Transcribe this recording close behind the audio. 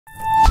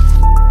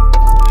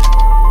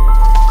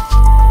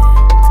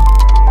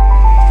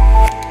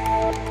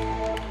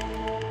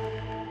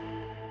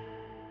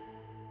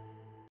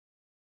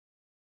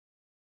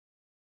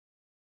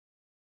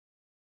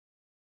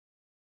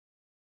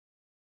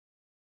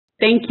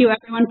Thank you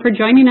everyone for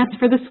joining us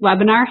for this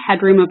webinar,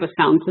 Headroom of a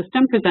Sound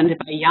System, presented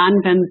by Jan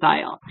van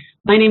Zyl.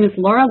 My name is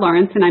Laura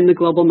Lawrence and I'm the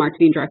Global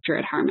Marketing Director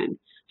at Harman.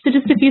 So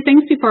just a few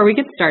things before we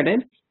get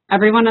started.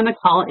 Everyone on the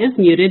call is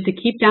muted to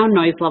keep down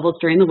noise levels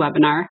during the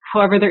webinar.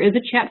 However, there is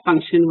a chat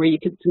function where you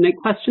can submit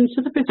questions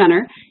to the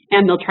presenter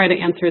and they'll try to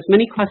answer as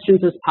many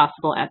questions as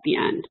possible at the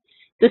end.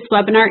 This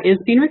webinar is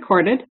being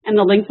recorded and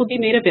the link will be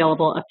made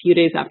available a few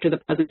days after the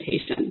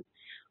presentation.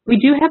 We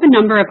do have a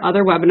number of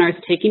other webinars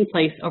taking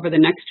place over the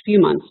next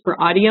few months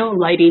for audio,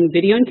 lighting,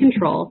 video, and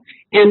control,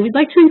 and we'd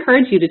like to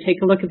encourage you to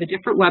take a look at the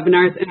different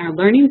webinars in our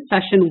Learning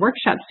Session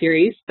Workshop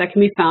Series that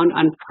can be found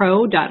on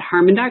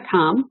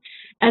pro.harman.com,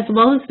 as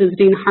well as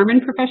visiting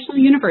Harman Professional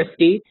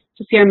University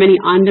to see our many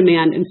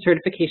on-demand and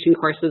certification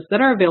courses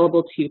that are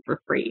available to you for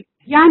free.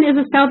 Jan is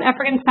a South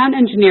African sound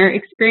engineer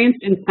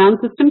experienced in sound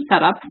system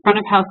setup,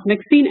 front-of-house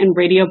mixing, and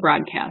radio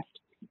broadcast.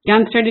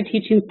 Jan started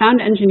teaching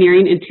sound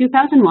engineering in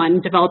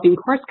 2001, developing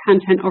course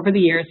content over the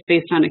years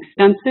based on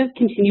extensive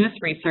continuous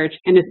research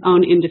and his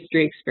own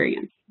industry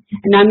experience.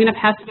 And now I'm going to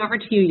pass it over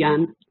to you,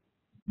 Jan.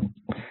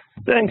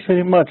 Thanks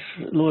very much,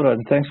 Laura,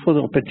 and thanks for the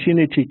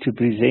opportunity to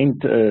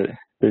present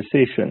the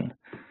session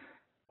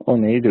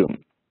on Headroom.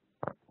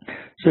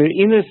 So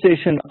in this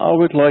session, I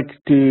would like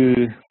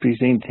to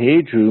present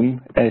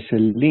Headroom as a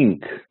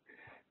link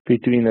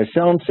between a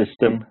sound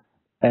system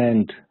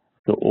and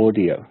the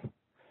audio.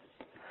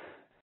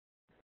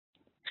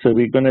 So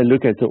we're going to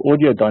look at the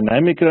audio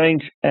dynamic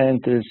range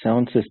and the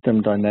sound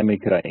system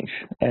dynamic range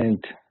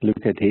and look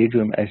at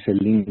Headroom as a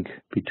link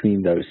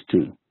between those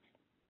two.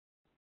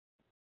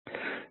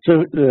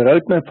 So the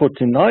roadmap for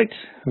tonight,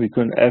 we're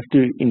going to have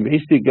to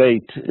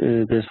investigate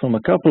this from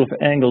a couple of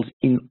angles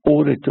in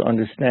order to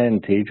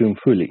understand Headroom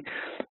fully.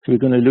 So we're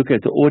going to look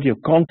at the audio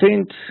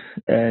content,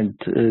 and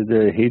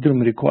the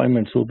Headroom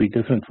requirements will be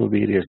different for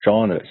various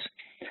genres.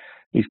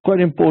 It's quite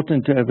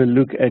important to have a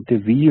look at the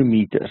VU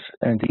meters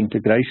and the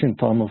integration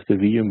time of the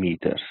VU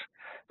meters,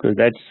 because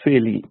that's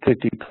fairly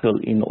critical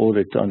in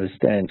order to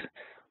understand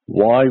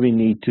why we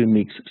need to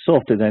mix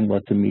softer than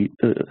what the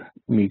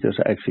meters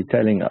are actually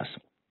telling us.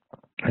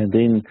 And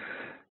then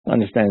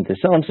understand the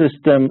sound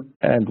system,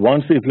 and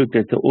once we've looked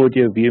at the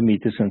audio, VU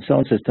meters, and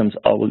sound systems,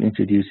 I will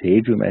introduce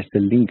Headroom as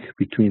the link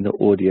between the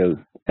audio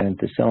and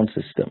the sound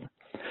system.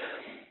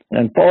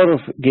 And part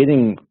of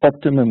getting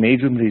optimum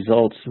Headroom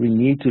results, we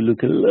need to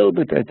look a little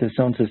bit at the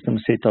sound system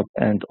setup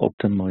and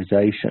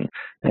optimization.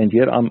 And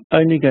here I'm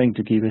only going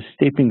to give a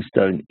stepping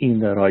stone in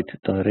the right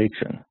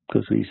direction,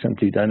 because we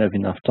simply don't have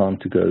enough time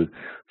to go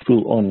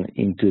full on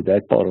into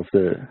that part of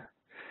the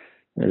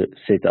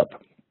setup.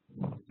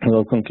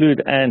 We'll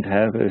conclude and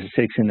have a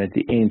section at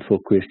the end for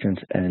questions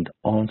and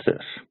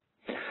answers.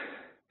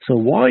 So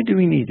why do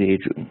we need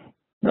Headroom?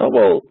 Now,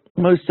 well,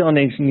 most sound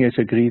engineers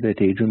agree that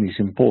Headroom is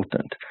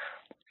important.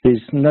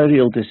 There's no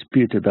real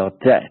dispute about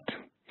that.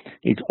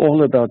 It's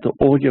all about the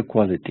audio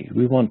quality.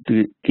 We want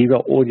to give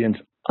our audience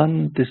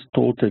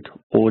undistorted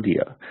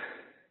audio.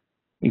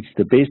 It's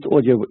the best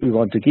audio we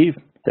want to give.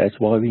 That's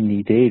why we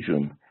need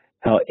Headroom.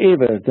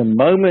 However, the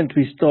moment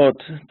we start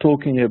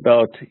talking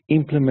about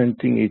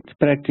implementing it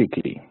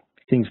practically,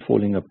 things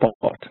falling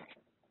apart.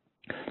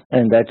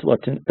 And that's what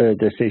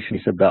the session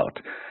is about.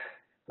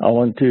 I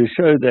want to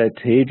show that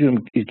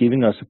Headroom is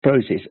giving us a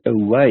process, a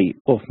way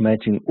of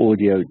matching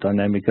audio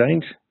dynamic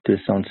range to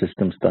sound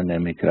systems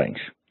dynamic range.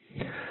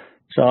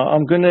 So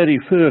I'm going to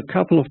refer a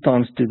couple of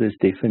times to this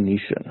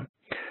definition.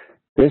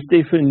 This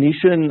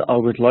definition, I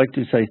would like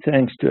to say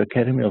thanks to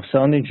Academy of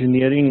Sound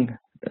Engineering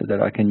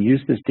that I can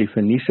use this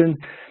definition.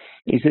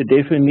 It's a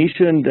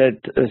definition that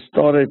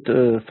started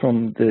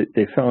from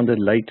the founder,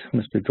 late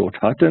Mr. George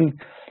Hutton,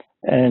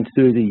 and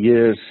through the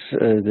years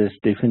this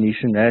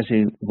definition has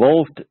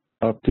evolved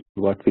up to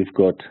what we've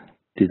got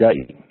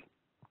today.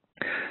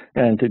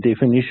 And the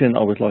definition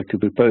I would like to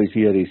propose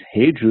here is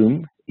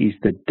Headroom is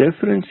the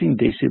difference in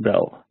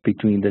decibel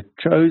between the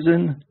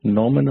chosen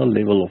nominal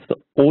level of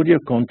the audio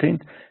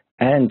content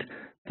and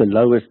the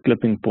lowest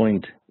clipping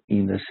point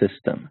in the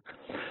system.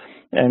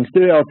 And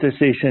throughout the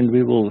session,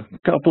 we will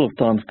a couple of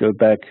times go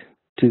back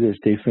to this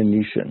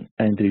definition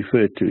and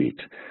refer to it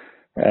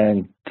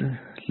and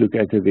look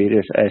at the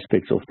various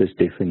aspects of this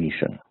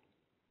definition.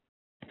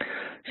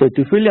 So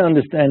to fully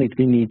understand it,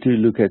 we need to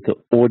look at the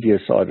audio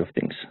side of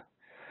things.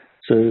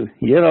 So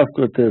here I've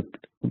got the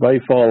WAV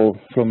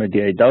file from a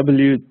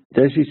DAW.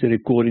 This is a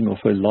recording of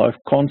a live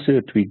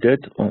concert we did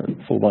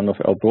for one of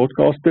our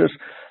broadcasters.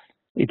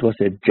 It was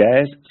a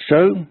jazz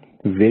show,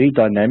 very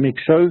dynamic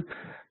show.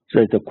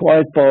 So the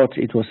quiet parts,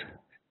 it was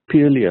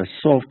purely a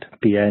soft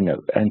piano,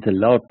 and the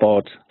loud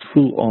parts,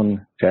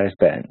 full-on jazz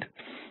band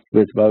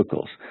with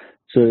vocals.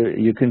 So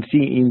you can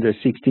see in the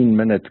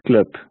 16-minute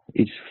clip,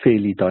 it's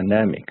fairly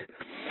dynamic.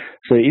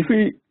 So if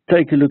we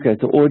take a look at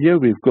the audio,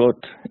 we've got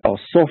our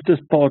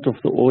softest part of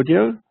the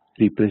audio,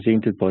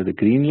 represented by the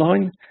green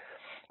line.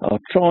 Our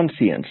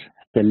transients,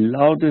 the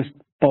loudest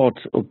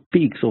parts or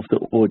peaks of the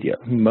audio,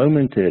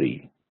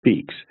 momentary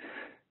peaks,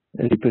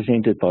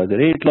 represented by the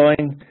red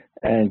line,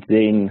 and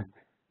then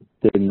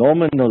the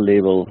nominal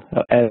level,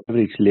 our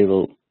average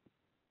level,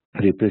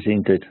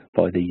 represented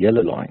by the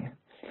yellow line.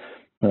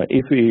 Now,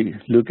 if we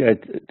look at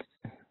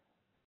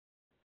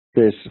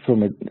this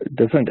from a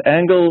different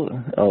angle,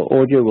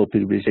 our audio will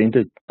be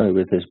presented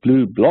with this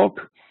blue block.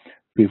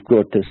 We've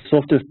got the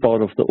softest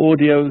part of the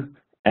audio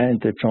and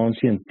the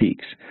transient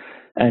peaks.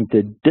 And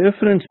the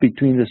difference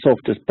between the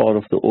softest part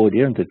of the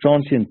audio and the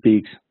transient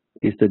peaks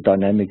is the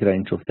dynamic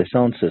range of the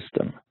sound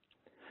system.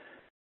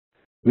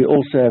 We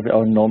also have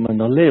our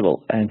nominal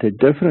level, and the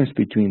difference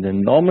between the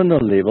nominal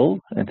level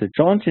and the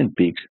transient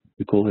peaks,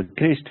 we call it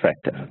crest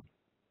factor.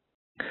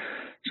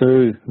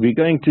 So we're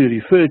going to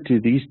refer to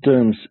these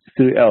terms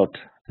throughout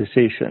the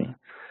session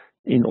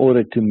in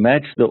order to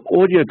match the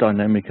audio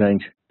dynamic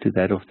range to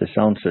that of the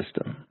sound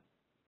system.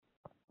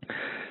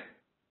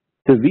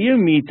 The VU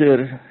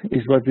meter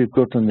is what we've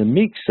got on the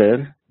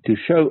mixer to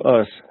show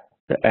us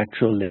the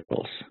actual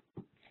levels.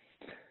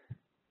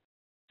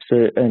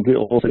 So, and we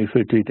also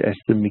refer to it as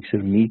the mixer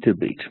meter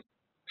bridge.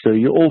 So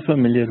you're all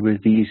familiar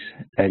with these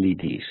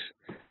LEDs.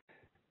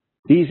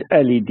 These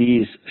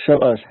LEDs show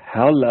us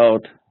how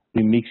loud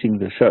we're mixing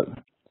the show.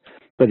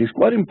 But it's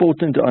quite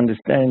important to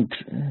understand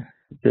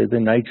the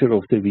nature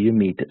of the VU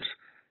meters.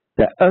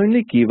 They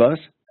only give us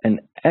an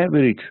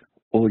average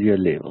audio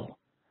level.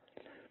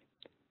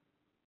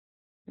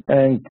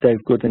 And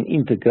they've got an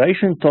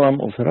integration time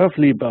of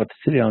roughly about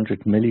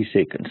 300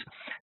 milliseconds.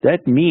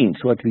 That means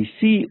what we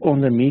see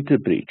on the meter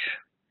bridge,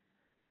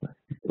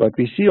 what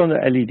we see on the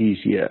LEDs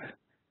here,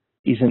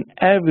 is an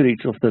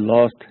average of the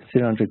last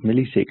 300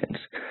 milliseconds.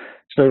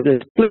 So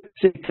the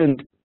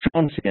split-second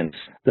transients,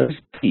 those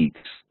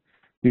peaks,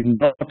 we're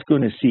not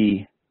going to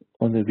see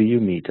on the VU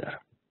meter.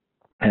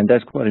 And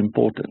that's quite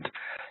important.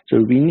 So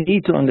we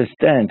need to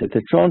understand that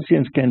the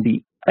transients can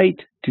be 8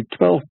 to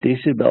 12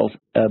 decibels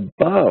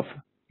above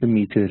the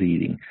meter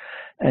reading.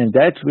 And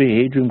that's where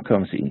Headroom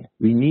comes in.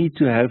 We need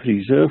to have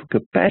reserve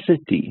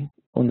capacity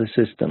on the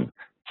system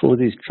for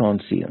these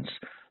transients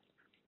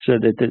so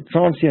that the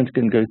transients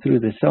can go through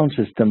the sound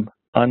system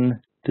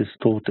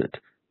undistorted.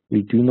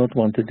 We do not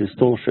want a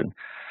distortion.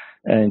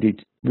 And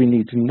we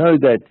need to know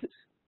that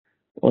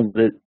on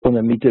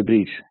the meter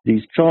bridge,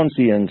 these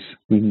transients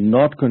we're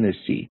not going to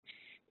see.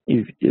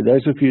 If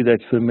those of you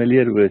that's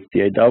familiar with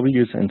the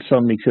AWs and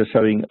some mixers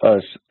showing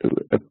us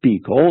a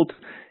peak hold,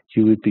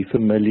 you would be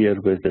familiar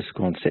with this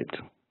concept.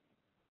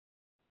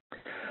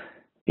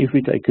 If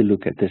we take a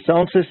look at the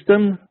sound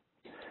system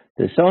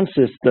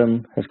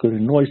has got a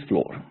noise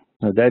floor.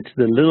 Now that's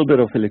the little bit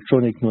of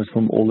electronic noise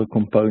from all the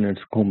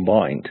components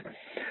combined.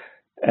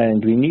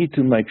 And we need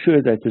to make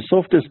sure that the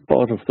softest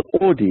part of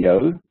the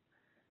audio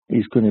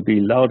is going to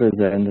be louder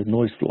than the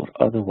noise floor,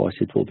 otherwise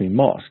it will be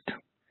masked.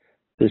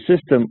 The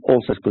system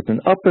also has got an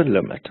upper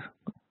limit,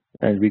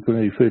 and we're going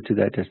to refer to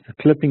that as the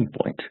clipping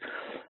point.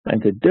 And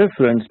the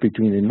difference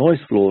between the noise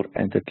floor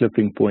and the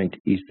clipping point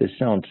is the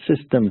sound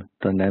system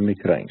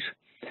dynamic range.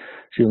 So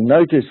you'll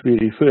notice we're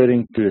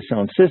referring to the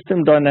sound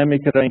system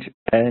dynamic range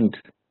and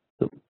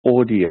the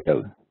audio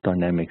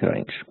dynamic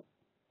range.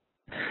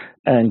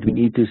 And we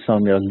need to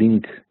somehow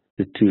link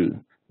the two,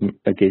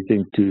 get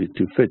them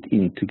to fit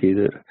in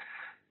together.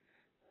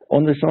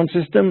 On the sound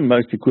system,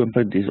 most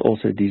equipment is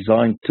also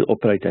designed to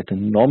operate at a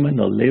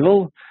nominal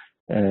level,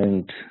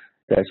 and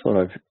that's what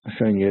I've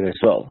shown here as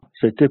well.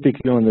 So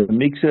typically on the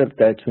mixer,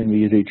 that's when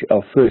we reach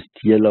our first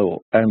yellow or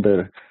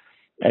amber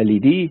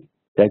LED.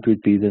 That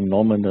would be the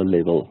nominal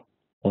level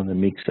on the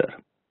mixer.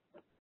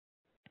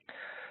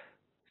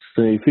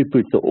 So if we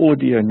put the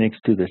audio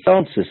next to the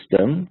sound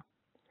system,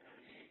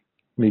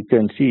 we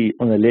can see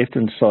on the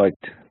left-hand side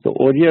the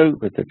audio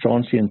with the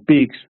transient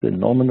peaks, the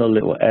nominal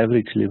level,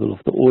 average level of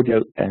the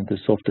audio, and the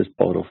softest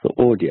part of the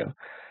audio,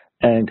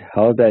 and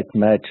how that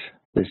match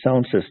the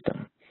sound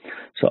system.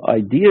 So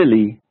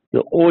ideally,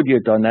 the audio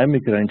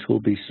dynamic range will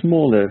be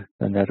smaller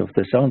than that of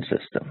the sound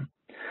system.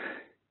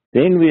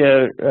 Then we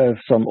have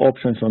some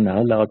options on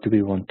how loud do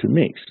we want to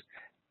mix.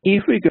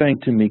 If we're going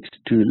to mix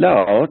too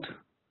loud,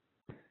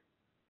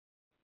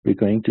 we're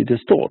going to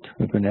distort.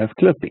 We're going to have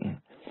clipping.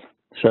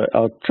 So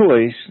our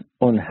choice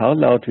on how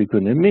loud we're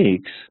going to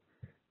mix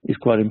is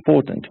quite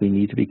important. We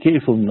need to be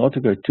careful not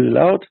to go too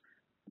loud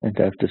and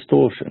have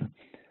distortion.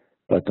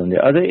 But on the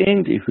other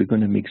end, if we're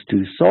going to mix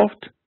too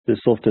soft, the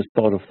softest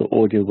part of the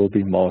audio will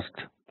be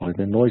masked by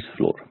the noise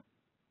floor.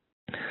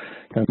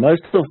 Now,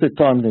 most of the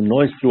time, the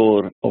noise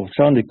floor of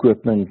sound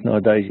equipment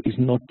nowadays is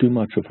not too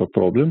much of a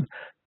problem,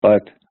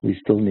 but we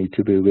still need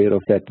to be aware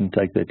of that and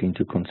take that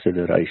into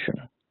consideration.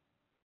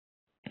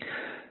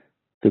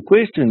 The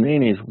question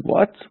then is,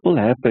 what will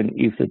happen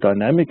if the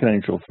dynamic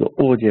range of the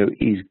audio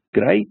is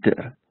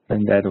greater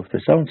than that of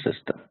the sound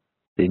system?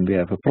 Then we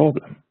have a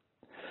problem.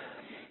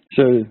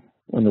 So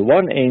on the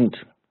one end,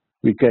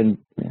 we can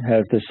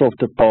have the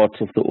softer parts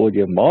of the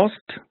audio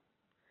masked,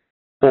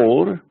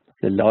 or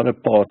the louder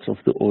parts of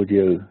the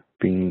audio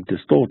being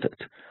distorted.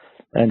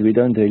 And we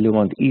don't really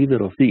want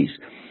either of these.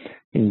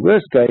 In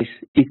worst case,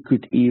 it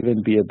could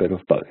even be a bit of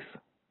both.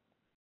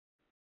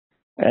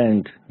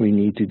 And we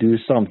need to do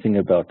something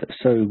about this.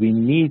 So we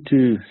need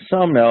to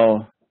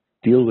somehow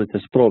deal with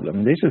this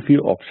problem. There's a few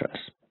options.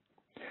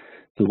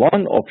 The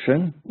one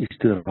option is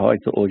to write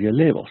the audio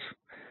levels.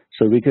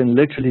 So we can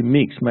literally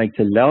make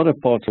the louder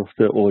parts of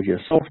the audio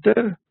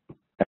softer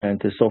and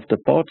the softer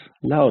parts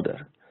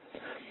louder.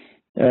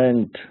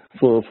 And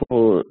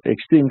for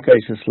extreme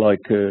cases like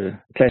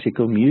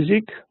classical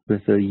music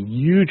with a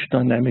huge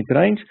dynamic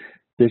range,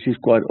 this is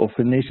quite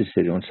often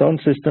necessary on sound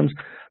systems,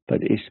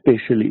 but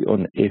especially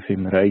on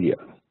FM radio.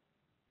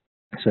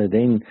 So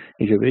then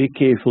it's a very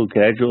careful,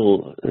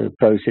 gradual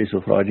process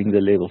of writing the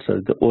level,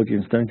 so the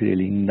audience don't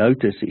really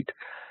notice it,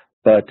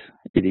 but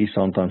it is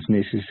sometimes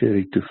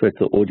necessary to fit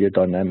the audio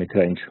dynamic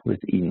range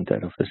within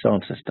that of the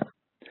sound system.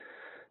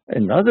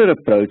 Another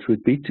approach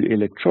would be to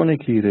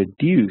electronically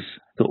reduce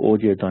the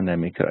audio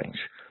dynamic range,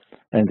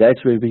 and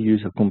that's where we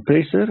use a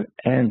compressor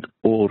and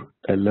or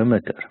a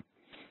limiter.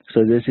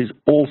 So this is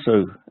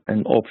also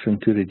an option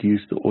to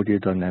reduce the audio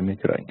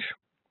dynamic range.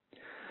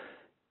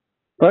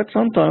 But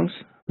sometimes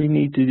we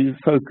need to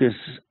focus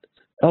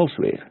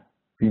elsewhere.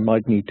 We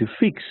might need to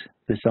fix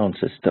the sound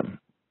system.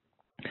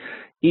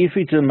 If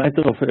it's a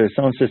matter of a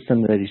sound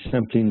system that is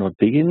simply not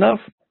big enough,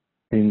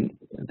 then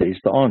there's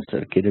the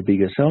answer, get a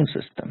bigger sound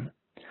system.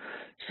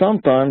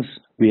 Sometimes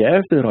we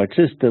have the right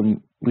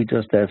system, we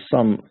just have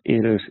some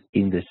errors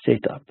in the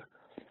setup.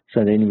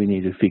 So then we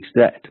need to fix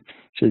that.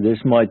 So this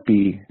might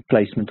be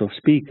placement of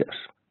speakers,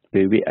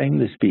 where we aim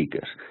the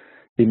speakers.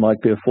 There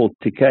might be a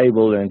faulty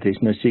cable and there's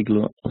no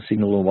signal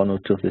on one or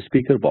two of the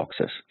speaker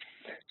boxes.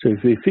 So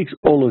if we fix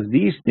all of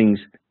these things,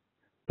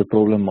 the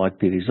problem might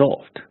be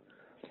resolved.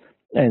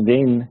 And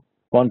then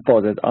one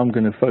part that I'm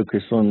going to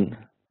focus on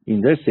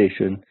in this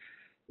session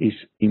is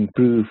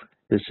improve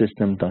the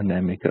system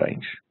dynamic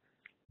range.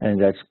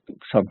 And that's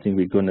something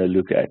we're going to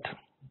look at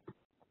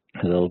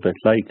a little bit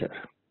later.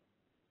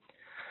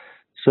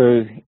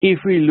 So if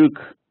we look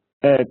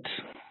at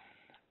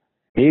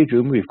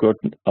Headroom, we've got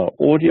our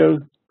audio,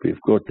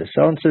 we've got the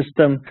sound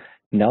system.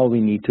 Now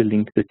we need to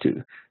link the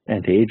two.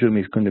 And Headroom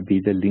is going to be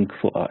the link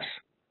for us.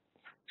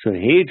 So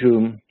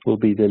Headroom will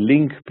be the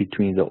link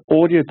between the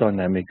audio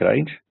dynamic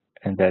range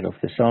and that of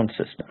the sound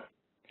system.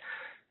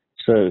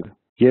 So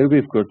here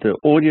we've got the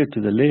audio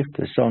to the left,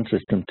 the sound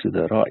system to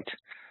the right.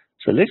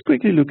 So let's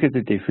quickly look at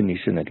the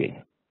definition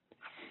again.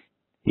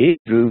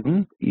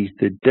 Headroom is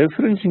the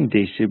difference in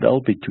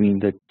decibel between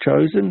the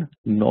chosen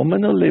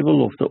nominal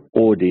level of the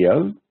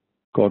audio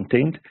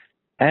content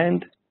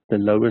and the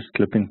lowest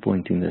clipping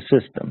point in the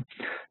system.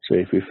 So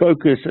if we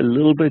focus a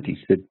little bit,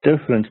 it's the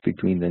difference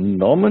between the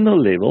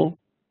nominal level,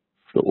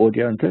 the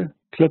audio and the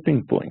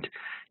clipping point.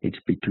 It's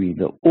between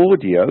the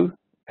audio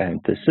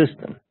and the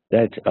system.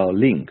 That's our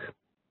link.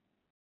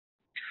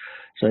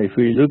 So if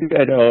we look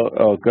at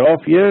our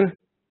graph here,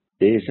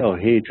 there's our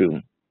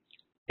headroom.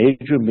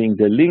 Headroom being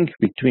the link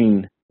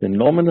between the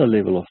nominal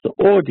level of the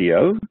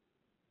audio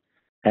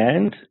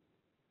and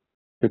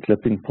the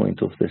clipping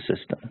point of the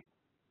system.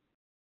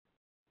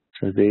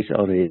 So there's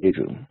our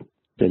headroom,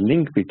 the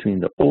link between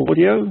the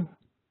audio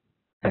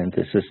and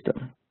the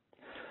system.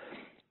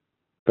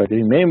 But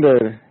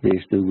remember,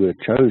 there's the word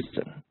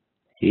chosen.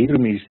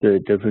 Headroom is the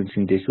difference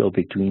in decibel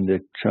between the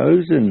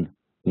chosen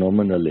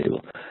nominal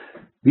level.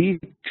 We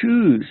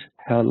choose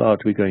how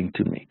loud we're going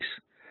to mix.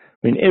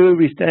 Whenever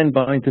we stand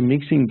behind the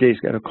mixing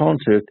desk at a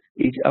concert,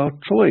 it's our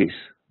choice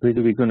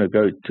whether we're going to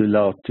go too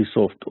loud, too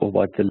soft, or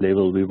what the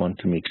level we want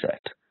to mix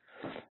at.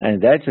 And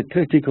that's a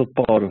critical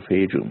part of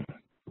Headroom,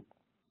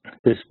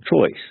 this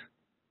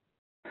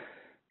choice.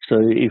 So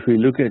if we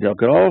look at our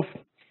graph,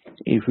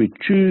 if we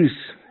choose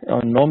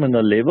our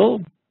nominal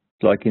level,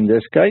 like in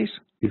this case,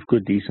 we've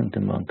got a decent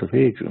amount of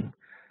Headroom.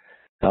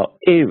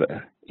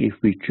 However, if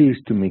we choose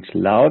to mix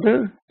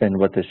louder than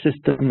what the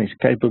system is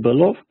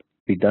capable of,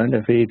 we don't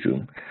have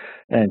Headroom.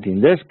 And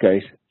in this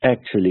case,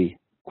 actually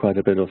quite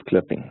a bit of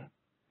clipping.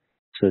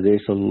 So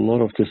there's a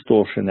lot of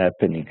distortion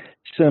happening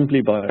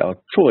simply by our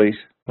choice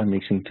by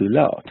mixing too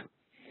loud.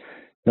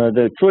 Now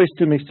the choice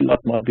to mix too loud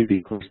might be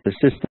because the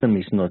system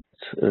is not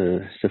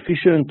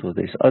sufficient or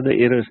there's other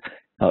errors.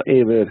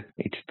 However,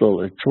 it's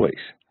still a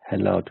choice how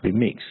loud we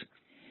mix.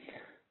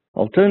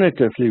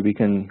 Alternatively, we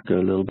can go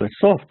a little bit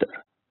softer.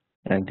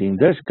 And in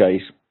this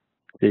case,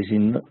 there's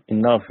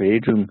enough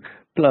Headroom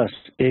plus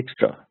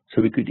extra.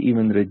 So we could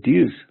even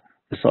reduce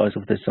the size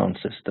of the sound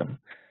system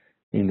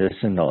in this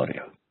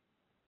scenario,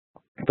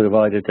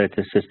 provided that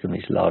the system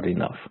is loud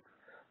enough.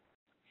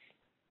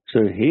 So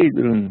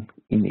Headroom,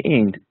 in the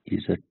end,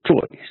 is a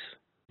choice.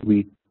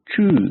 We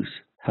choose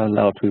how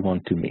loud we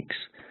want to mix,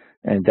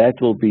 and that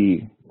will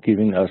be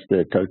giving us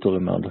the total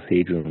amount of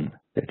Headroom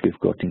that we've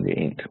got in the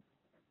end.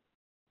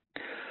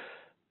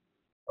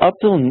 Up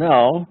till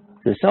now,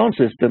 the sound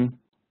system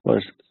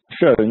was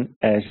shown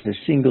as a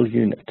single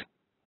unit,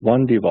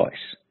 one device,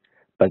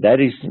 but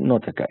that is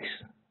not the case.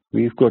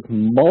 We've got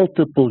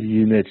multiple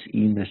units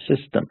in the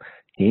system,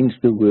 hence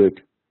the word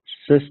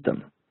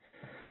system.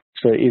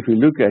 So if we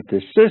look at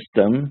the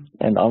system,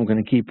 and I'm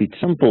going to keep it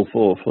simple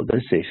for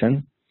this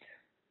session,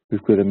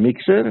 we've got a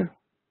mixer,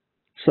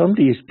 some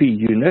DSP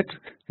unit.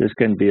 This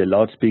can be a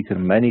loudspeaker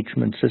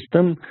management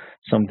system,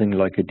 something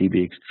like a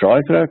DBX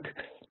drive rack.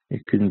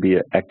 It can be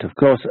an active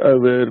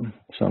crossover,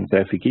 some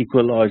graphic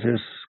equalizers,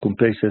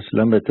 compressors,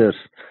 limiters,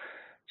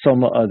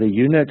 some other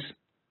units,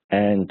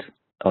 and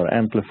our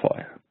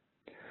amplifier.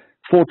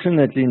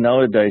 Fortunately,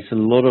 nowadays, a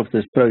lot of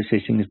this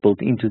processing is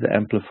built into the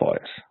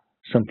amplifiers,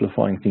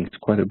 simplifying things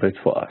quite a bit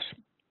for us.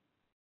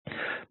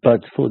 But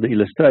for the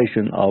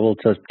illustration, I will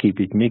just keep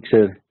it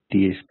mixer,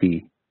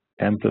 DSP,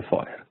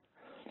 amplifier.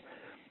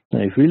 Now,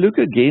 if we look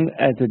again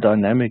at the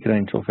dynamic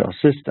range of our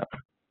system,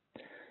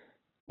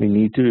 we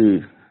need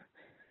to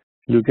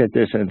look at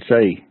this and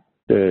say,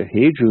 the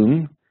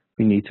headroom,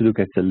 we need to look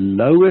at the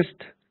lowest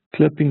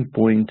clipping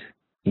point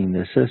in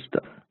the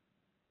system.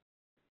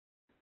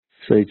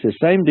 So it's the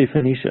same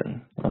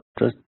definition. I'm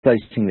just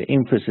placing the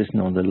emphasis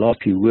now on the last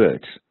few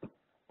words.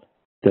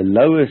 The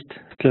lowest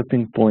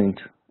clipping point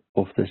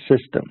of the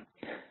system.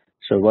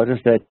 So what does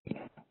that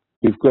mean?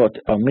 We've got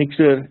our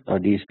mixer, our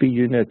DSP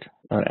unit,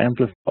 our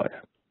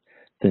amplifier.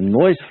 The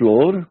noise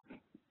floor,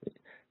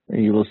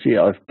 you will see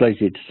I've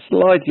placed it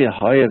slightly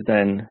higher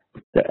than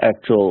the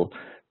actual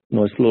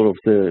noise floor of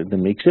the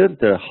mixer,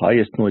 the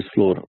highest noise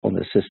floor on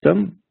the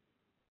system.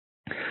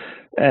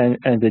 And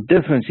the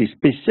difference is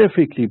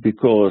specifically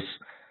because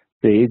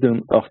the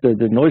headroom after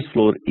the noise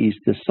floor is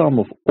the sum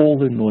of all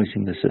the noise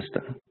in the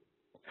system.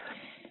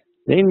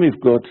 Then we've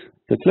got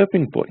the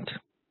clipping point.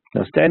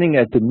 Now, standing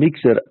at the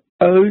mixer,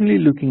 only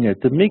looking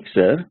at the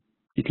mixer,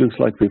 it looks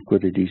like we've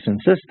got a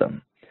decent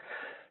system.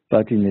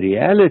 But in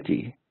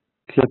reality,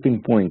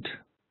 clipping point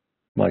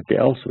might be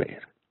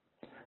elsewhere.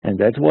 And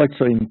that's why it's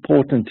so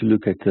important to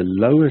look at the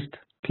lowest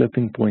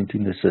clipping point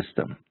in the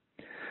system.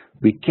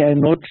 We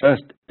cannot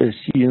just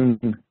assume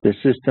the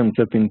system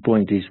clipping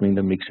point is when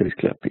the mixer is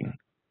clipping.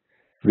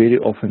 Very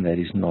often that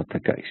is not the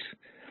case.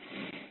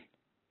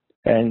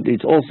 And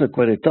it's also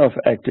quite a tough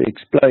act to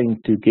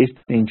explain to guest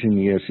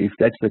engineers if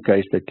that's the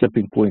case, the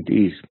clipping point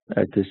is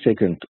at the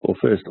second or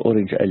first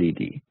orange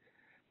LED.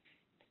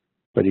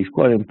 But it's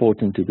quite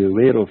important to be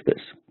aware of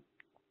this.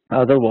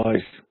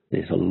 Otherwise,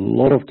 there's a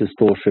lot of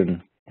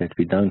distortion that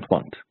we don't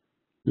want.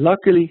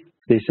 Luckily,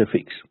 there's a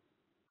fix.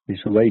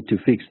 There's a way to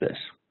fix this.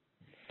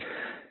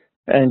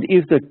 And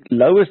if the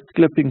lowest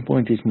clipping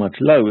point is much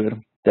lower,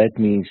 that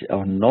means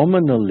our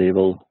nominal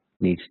level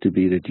needs to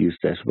be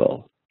reduced as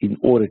well in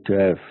order to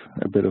have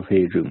a bit of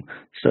headroom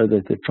so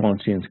that the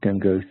transients can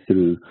go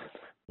through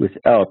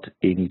without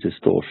any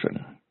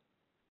distortion.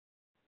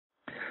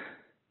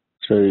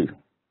 So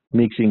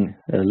mixing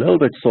a little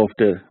bit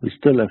softer, we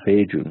still have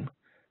headroom.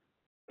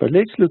 But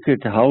let's look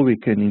at how we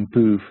can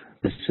improve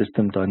the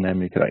system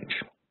dynamic range.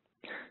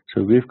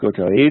 So we've got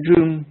our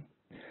headroom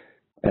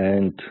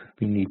and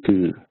we need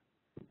to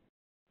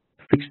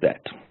fix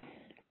that.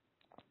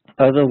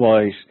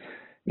 Otherwise,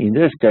 in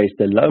this case,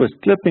 the lowest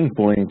clipping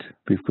point,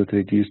 we've got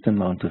reduced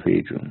amount of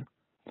headroom.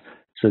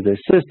 So the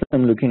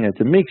system looking at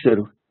the mixer,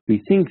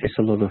 we think there's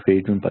a lot of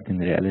headroom, but in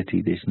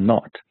reality there's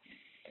not.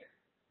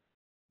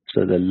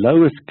 So the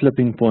lowest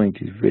clipping point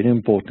is very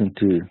important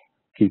to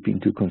keep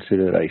into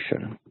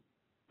consideration.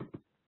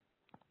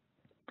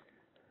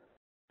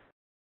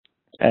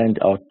 And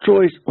our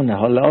choice on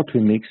how loud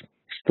we mix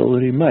still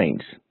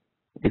remains.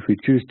 If we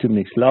choose to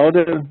mix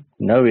louder,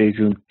 no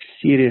headroom,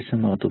 serious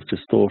amount of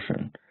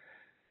distortion.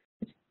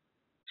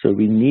 So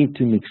we need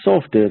to mix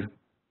softer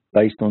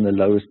based on the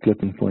lowest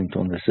clipping point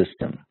on the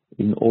system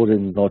in order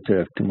not to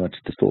have too much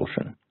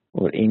distortion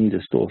or any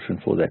distortion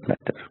for that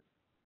matter.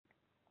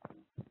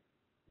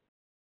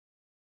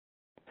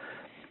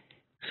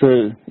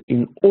 So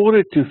in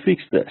order to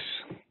fix this,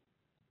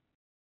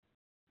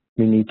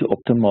 we need to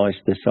optimize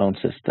the sound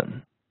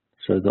system.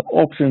 So the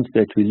options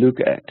that we look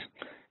at,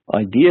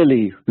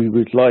 ideally we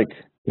would like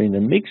when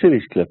the mixer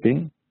is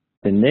clipping,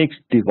 the next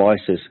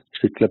devices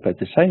should clip at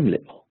the same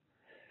level.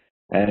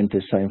 And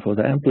the same for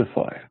the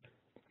amplifier.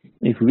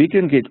 If we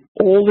can get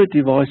all the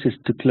devices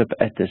to clip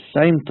at the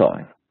same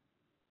time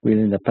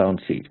within the pound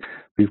seat,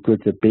 we've got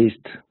the best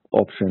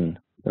option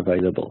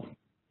available.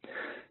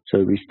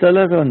 So we still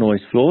have our noise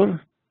floor,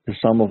 the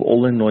sum of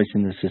all the noise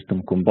in the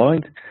system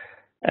combined,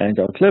 and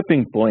our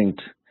clipping point,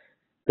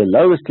 the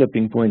lowest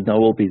clipping point now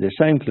will be the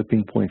same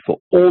clipping point for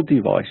all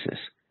devices,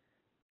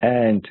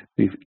 and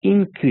we've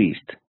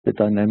increased the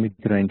dynamic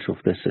range of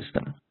the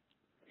system.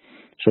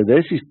 So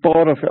this is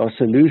part of our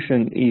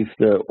solution if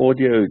the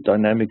audio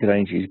dynamic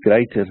range is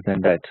greater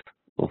than that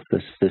of the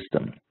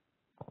system.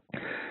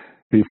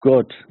 We've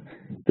got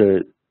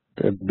the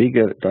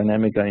bigger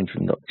dynamic range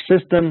in the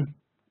system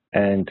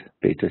and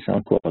better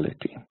sound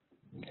quality.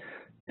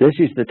 This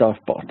is the tough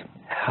part.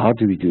 How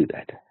do we do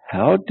that?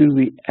 How do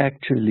we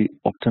actually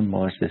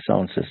optimize the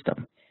sound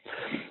system?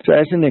 So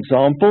as an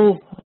example,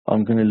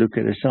 I'm going to look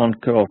at a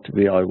Soundcraft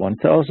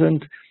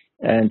VI1000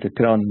 and the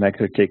Crown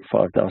Macrotech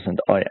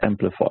 5000i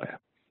amplifier.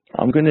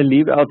 I'm going to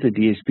leave out the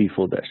DSP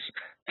for this,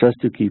 just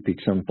to keep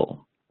it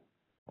simple.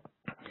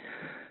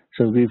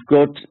 So we've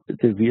got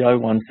the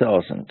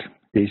VI1000.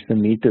 There's the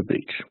meter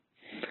bridge.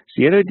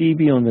 0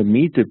 dB on the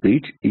meter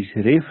bridge is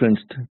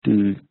referenced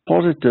to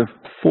positive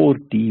 4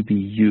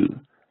 dBu,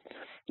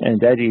 and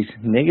that is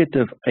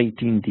negative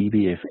 18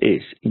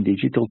 dBFS in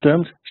digital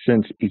terms,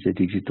 since it's a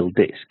digital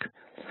desk.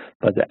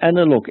 But the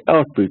analog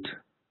output,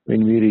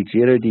 when we reach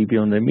 0 dB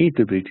on the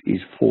meter bridge,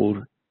 is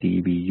 4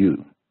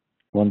 dBu,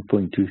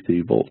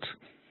 1.23 volts.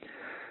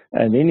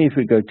 And then if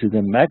we go to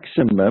the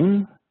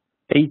maximum,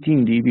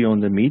 18 dB on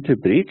the meter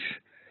bridge,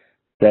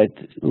 that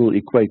will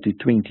equate to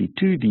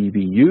 22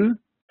 dBu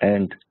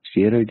and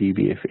 0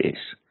 dBFS.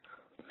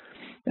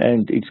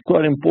 And it's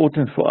quite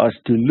important for us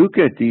to look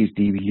at these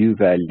dBu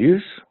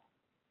values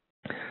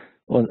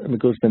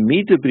because the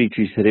meter bridge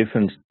is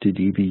referenced to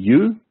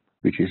dBu,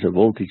 which is a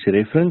voltage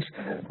reference,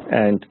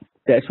 and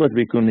that's what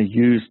we're going to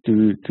use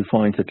to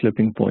find the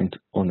clipping point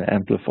on the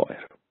amplifier.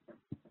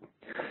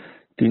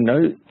 To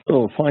know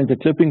or find the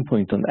clipping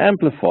point on the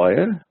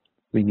amplifier,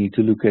 we need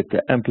to look at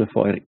the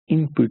amplifier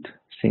input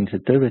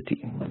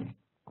sensitivity.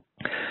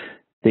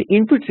 The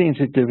input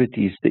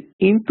sensitivity is the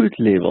input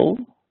level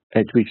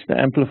at which the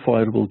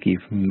amplifier will give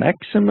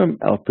maximum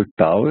output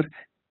power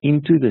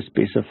into the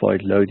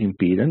specified load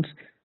impedance,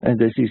 and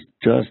this is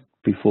just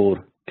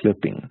before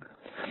clipping.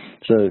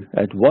 So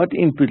at what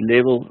input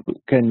level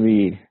can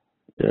we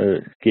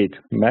get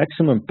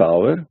maximum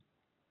power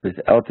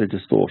without the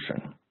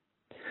distortion?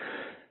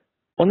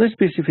 On the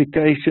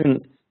specification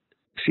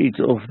sheets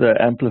of the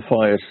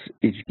amplifiers,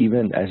 it's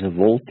given as a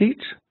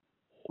voltage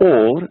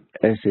or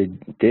as a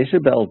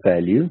decibel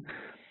value,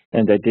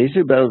 and that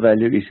decibel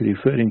value is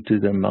referring to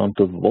the amount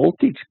of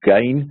voltage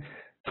gain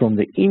from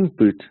the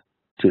input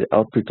to the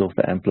output of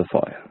the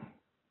amplifier.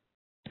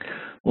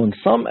 On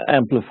some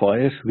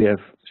amplifiers, we have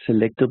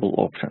selectable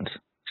options,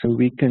 so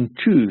we can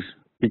choose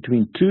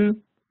between 2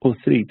 or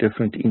 3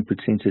 different input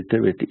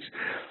sensitivities.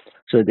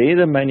 So there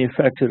the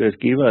manufacturers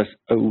give us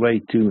a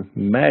way to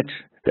match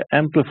the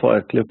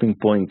amplifier clipping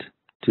point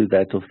to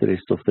that of the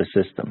rest of the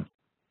system.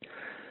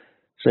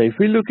 So if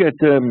we look at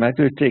the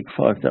Matrotech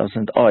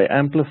 5000i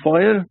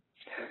amplifier,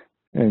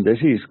 and this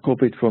is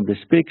copied from the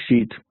spec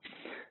sheet,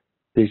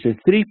 there's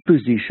a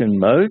 3-position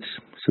modes,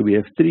 so we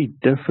have 3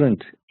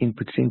 different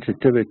input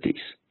sensitivities.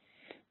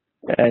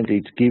 And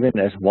it's given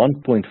as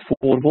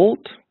 1.4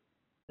 volt.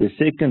 The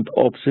second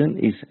option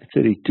is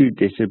 32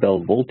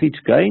 decibel voltage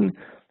gain,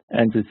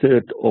 and the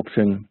third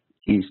option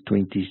is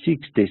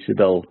 26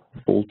 decibel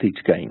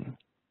voltage gain.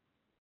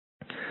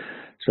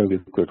 So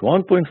we've got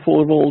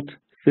 1.4 volt,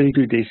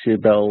 32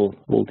 decibel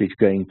voltage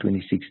gain,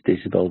 26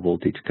 decibel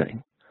voltage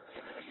gain.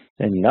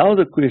 And now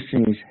the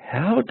question is,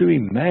 how do we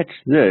match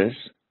this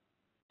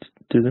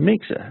to the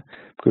mixer?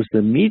 Because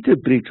the meter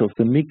bridge of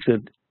the mixer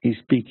is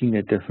speaking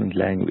a different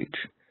language.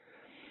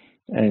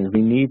 And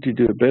we need to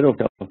do a bit of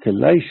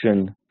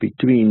calculation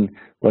between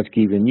what's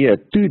given here,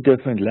 2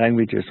 different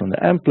languages on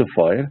the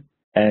amplifier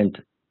and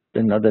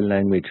another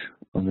language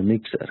on the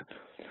mixer.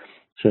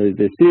 So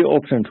the 3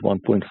 options,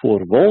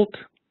 1.4 volt,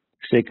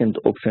 second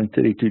option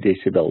 32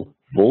 decibel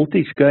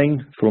voltage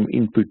gain from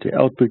input to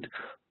output,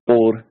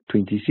 or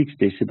 26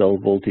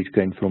 decibel voltage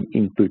gain from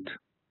input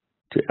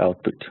to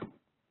output.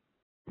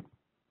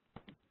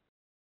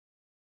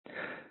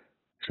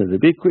 So the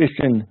big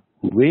question,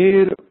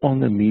 where on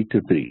the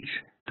meter bridge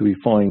do we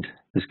find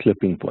this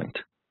clipping point?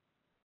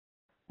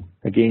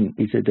 Again,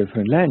 it's a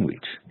different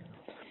language.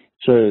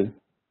 So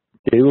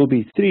there will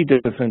be 3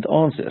 different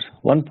answers,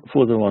 one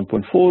for the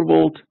 1.4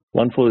 volt,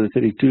 one for the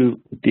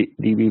 32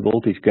 dB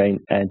voltage gain,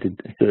 and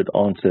the third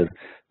answer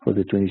for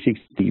the 26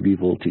 dB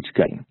voltage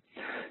gain.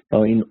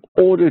 Now, in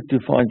order to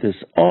find this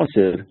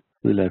answer,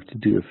 we'll have to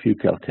do a few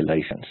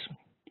calculations.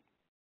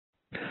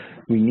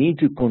 We need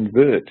to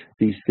convert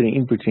these 3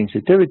 input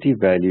sensitivity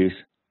values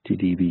to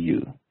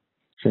dBu,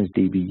 since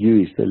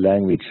dBu is the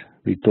language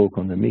we talk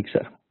on the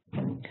mixer.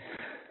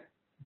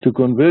 To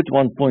convert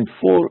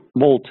 1.4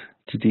 volt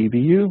to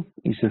dBu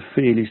is a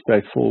fairly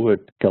straightforward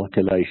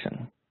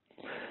calculation.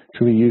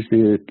 So we use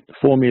the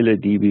formula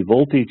dB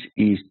voltage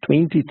is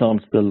 20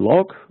 times the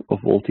log of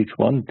voltage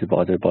 1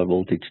 divided by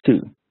voltage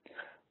 2.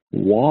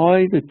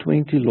 Why the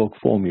 20 log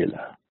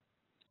formula?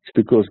 It's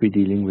because we're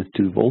dealing with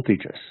 2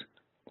 voltages.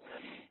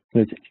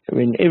 But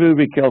whenever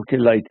we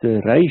calculate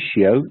the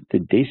ratio, the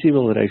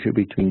decibel ratio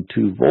between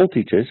 2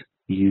 voltages,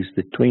 we use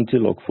the 20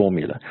 log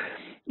formula.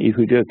 If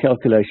we do a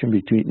calculation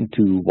between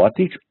 2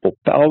 wattage or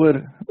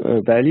power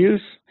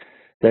values,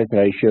 that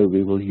ratio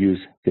we will use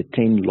the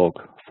 10 log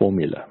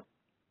formula.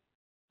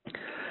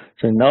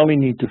 So now we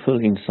need to fill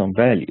in some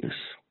values.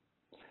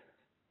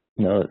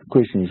 Now the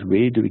question is,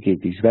 where do we get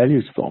these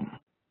values from?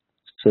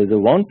 So the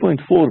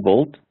 1.4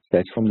 volt,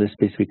 that's from the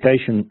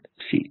specification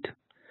sheet.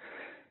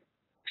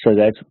 So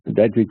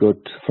that we got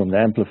from the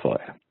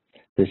amplifier.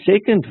 The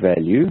second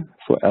value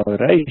for our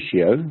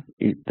ratio,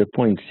 is the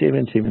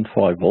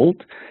 0.775 volt,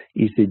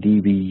 is the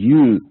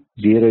dBu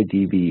 0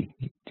 dB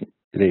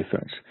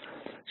reference.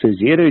 So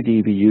 0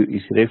 dBu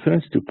is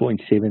reference to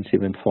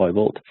 0.775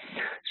 volt.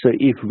 So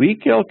if we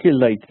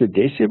calculate the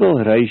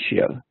decibel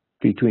ratio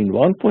between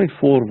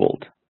 1.4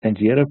 volt and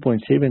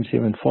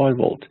 0.775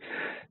 volt,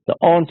 the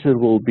answer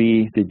will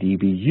be the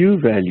dBu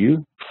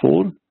value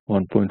for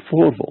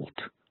 1.4 volt.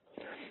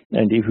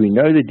 And if we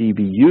know the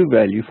dBu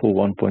value for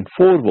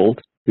 1.4 volt,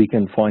 we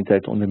can find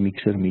that on the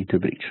mixer meter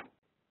bridge.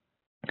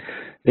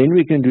 Then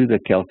we can do the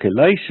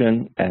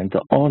calculation, and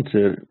the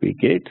answer we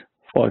get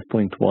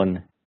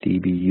 5.1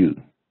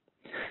 dBu.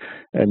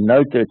 And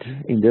note that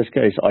in this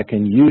case, I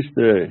can use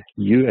the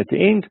U at the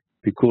end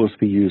because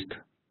we used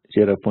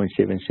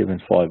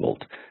 0.775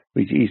 volt,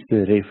 which is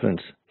the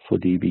reference for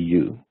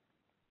dBu.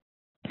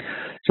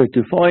 So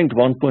to find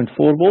 1.4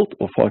 volt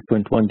or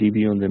 5.1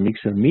 dB on the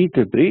mixer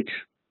meter bridge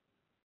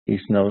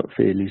is now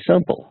fairly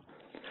simple.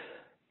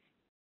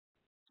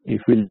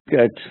 If we look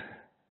at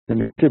the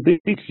meter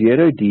bridge,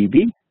 0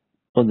 dB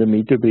on the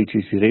meter bridge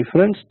is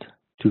referenced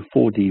to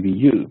 4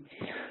 dBu.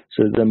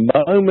 So the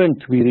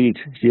moment we reach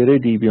 0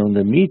 dB on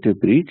the meter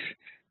bridge,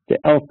 the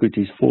output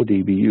is 4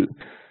 dBu.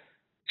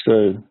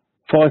 So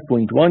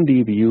 5.1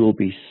 dBu will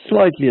be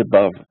slightly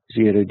above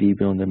 0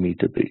 dB on the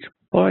meter bridge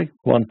by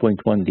 1.1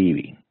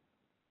 dB.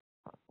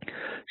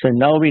 So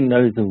now we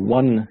know the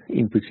one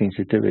input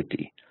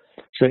sensitivity.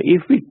 So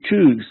if we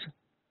choose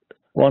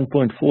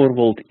 1.4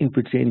 volt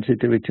input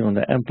sensitivity on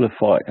the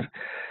amplifier,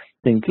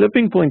 then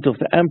clipping point of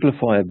the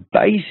amplifier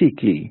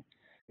basically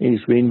is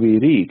when we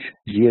reach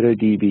 0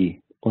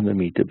 dB on the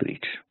meter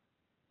bridge.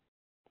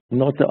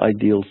 Not the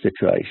ideal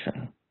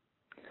situation.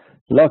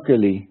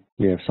 Luckily,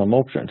 we have some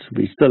options.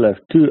 We still have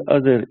two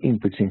other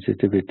input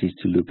sensitivities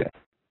to look at.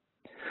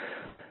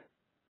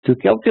 To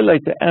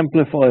calculate the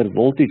amplifier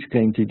voltage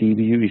gain to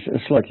dBu is a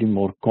slightly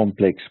more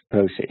complex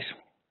process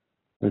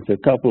with a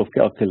couple of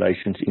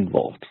calculations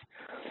involved.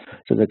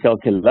 So the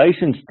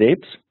calculation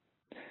steps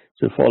are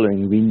the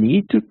following. We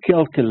need to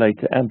calculate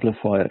the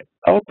amplifier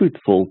output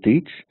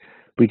voltage,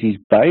 which is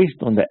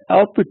based on the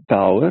output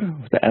power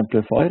of the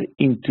amplifier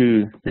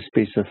into the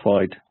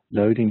specified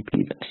load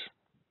impedance.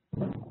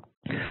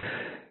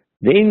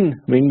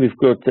 Then, when we've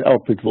got the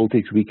output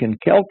voltage, we can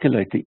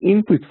calculate the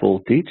input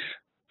voltage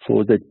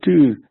for the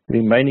two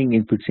remaining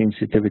input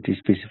sensitivity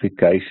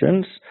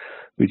specifications,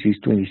 which is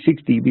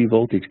 26 dB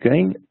voltage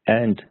gain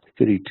and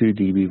 32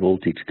 dB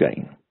voltage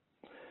gain.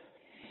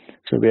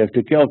 So we have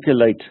to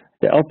calculate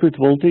the output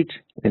voltage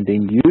and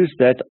then use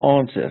that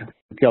answer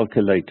to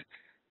calculate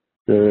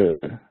the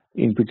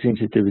input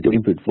sensitivity,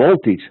 input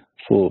voltage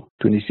for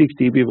 26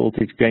 dB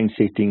voltage gain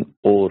setting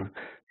or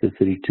the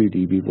 32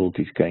 dB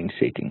voltage gain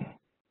setting.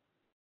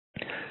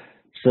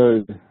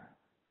 So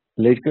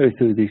let's go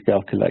through these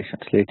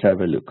calculations. Let's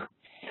have a look.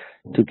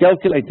 To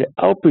calculate the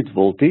output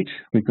voltage,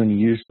 we're going to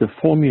use the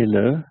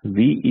formula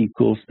V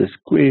equals the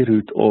square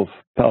root of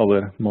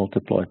power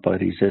multiplied by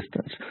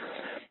resistance.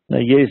 Now,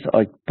 yes,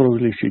 I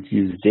probably should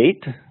use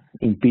Z,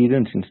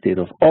 impedance, instead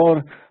of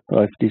R, but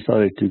I've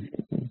decided to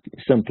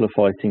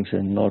simplify things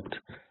and not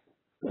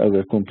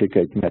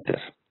overcomplicate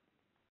matters.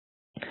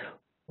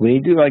 Where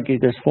do I get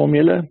this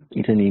formula?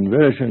 It's an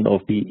inversion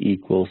of V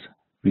equals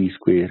V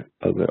squared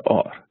over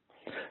R.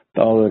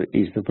 Power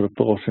is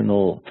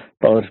proportional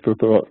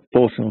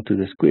to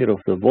the square of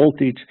the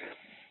voltage,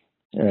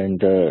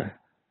 and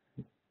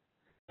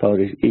power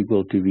is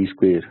equal to V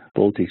squared,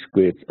 voltage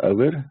squared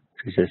over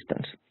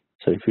resistance.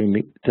 So if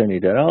we turn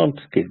it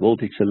around, get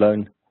voltage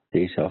alone,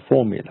 there's our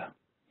formula.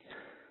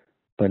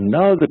 But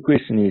now the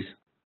question is,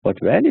 what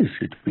values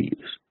should we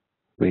use?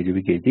 Where do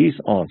we get these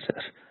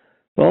answers?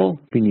 Well,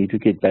 we need to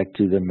get back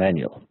to the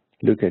manual.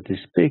 Look at the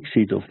spec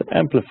sheet of the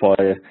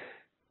amplifier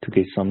to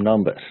get some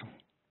numbers.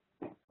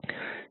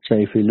 So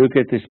if we look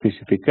at the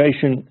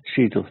specification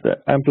sheet of the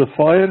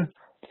amplifier,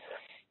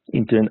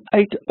 into an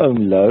 8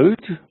 ohm load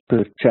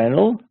per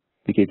channel,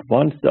 we get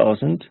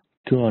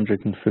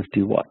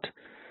 1250 watt.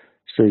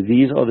 So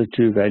these are the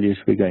two values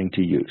we're going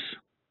to use.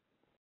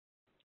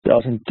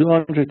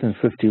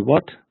 1250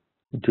 watt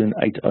into an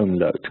 8 ohm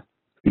load.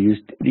 If we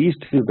use these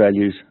two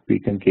values, we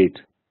can get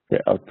the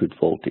output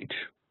voltage.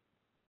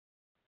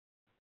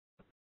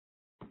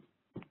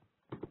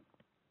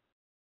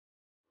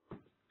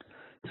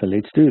 So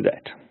let's do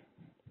that.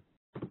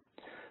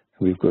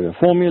 We've got a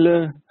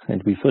formula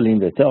and we fill in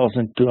the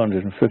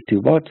 1250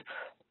 watt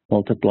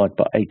multiplied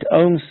by 8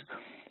 ohms.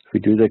 If we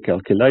do the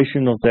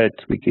calculation of that,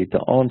 we get the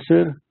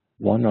answer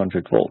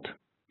 100 volt.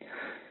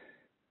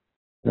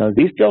 Now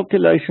these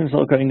calculations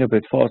are going a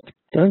bit fast.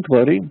 Don't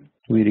worry,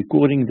 we're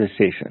recording the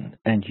session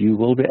and you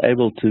will be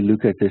able to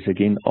look at this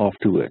again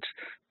afterwards.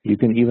 You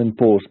can even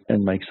pause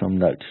and make some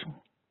notes.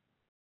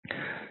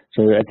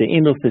 So at the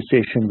end of the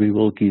session, we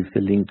will give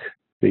the link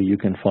where you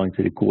can find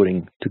the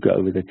recording to go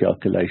over the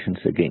calculations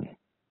again.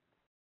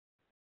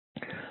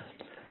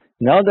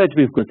 Now that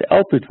we've got the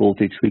output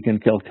voltage, we can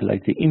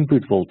calculate the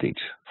input voltage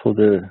for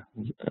the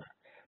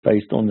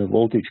based on the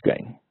voltage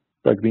gain.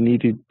 But we need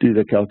to do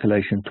the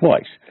calculation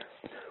twice.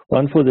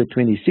 One for the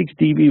 26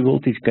 dB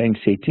voltage gain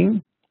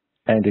setting,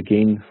 and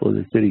again for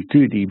the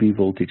 32 dB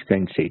voltage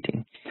gain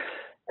setting.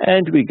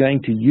 And we're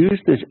going to use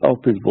this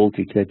output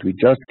voltage that we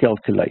just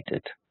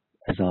calculated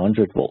as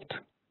 100 volt.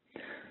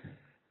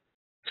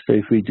 So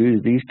if we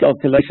do these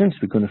calculations,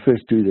 we're going to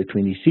first do the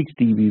 26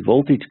 dB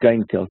voltage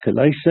gain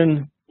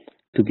calculation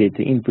to get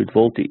the input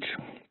voltage.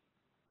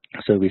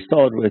 So we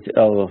start with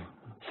our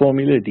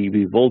formula.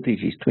 dB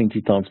voltage is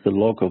 20 times the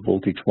log of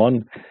voltage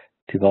 1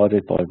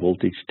 divided by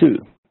voltage 2.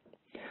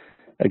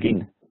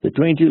 Again, the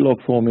 20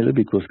 log formula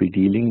because we're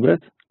dealing with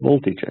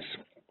voltages.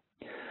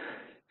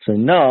 So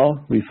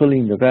now we fill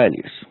in the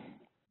values.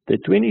 the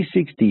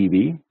 26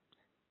 dB,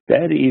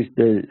 that is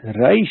the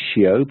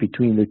ratio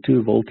between the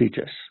two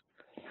voltages.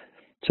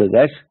 So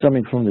that's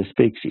coming from the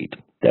spec sheet.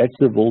 That's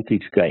the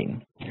voltage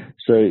gain.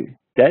 So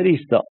that is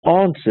the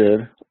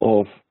answer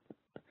of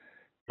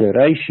the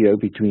ratio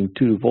between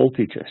two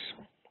voltages.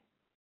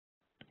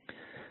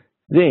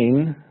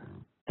 Then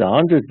the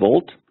 100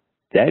 volt,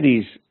 that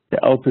is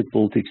the output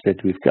voltage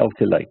that we've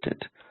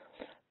calculated.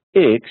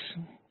 X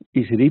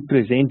is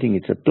representing,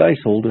 it's a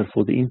placeholder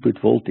for the input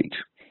voltage.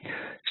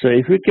 So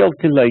if we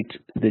calculate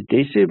the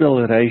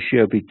decibel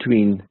ratio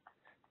between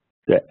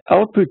the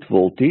output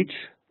voltage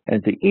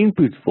and the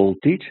input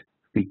voltage,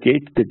 we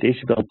get the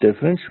decibel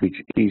difference, which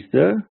is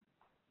the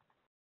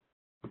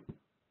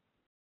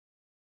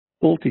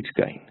voltage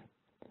gain.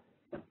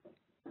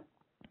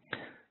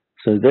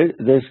 So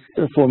this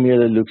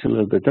formula looks a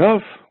little bit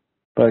rough,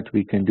 but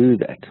we can do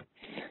that.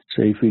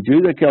 So if we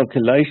do the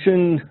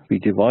calculation, we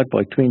divide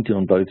by 20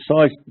 on both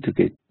sides to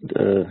get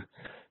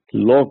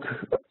log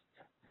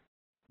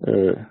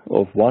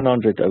of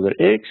 100 over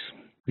x,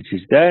 which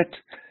is that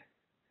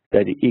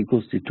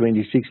equals to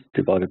 26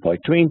 divided by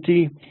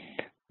 20.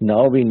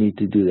 Now we need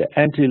to do the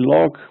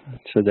anti-log,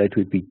 so that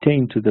would be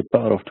 10 to the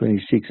power of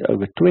 26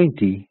 over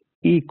 20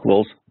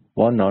 equals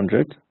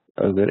 100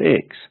 over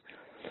x.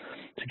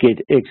 To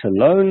get x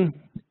alone,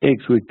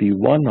 x would be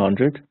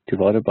 100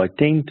 divided by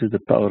 10 to the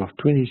power of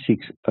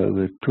 26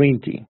 over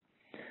 20.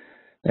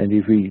 And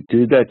if we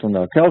do that on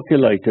our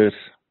calculators,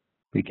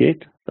 we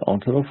get the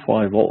answer of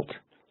 5 volts.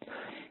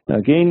 Now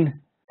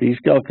again, these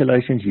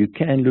calculations, you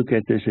can look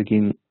at this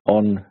again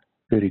on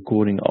the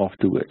recording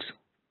afterwards.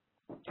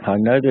 I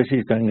know this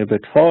is going a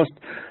bit fast,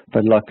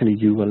 but luckily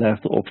you will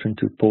have the option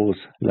to pause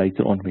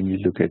later on when you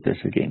look at this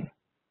again.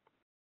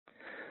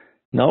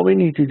 Now we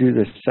need to do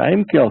the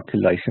same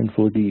calculation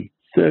for the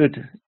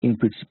third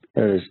input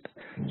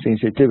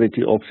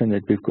sensitivity option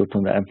that we've got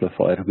on the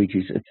amplifier, which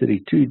is a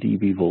 32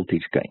 dB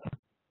voltage gain.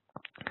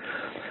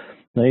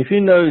 Now if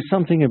you know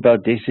something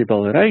about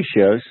decibel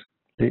ratios,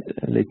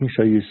 let me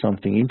show you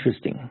something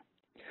interesting.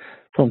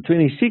 From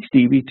 26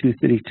 dB to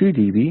 32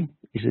 dB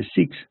is a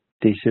 6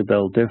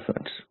 decibel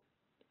difference.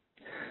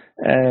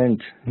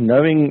 And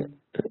knowing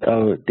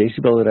our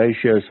decibel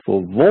ratios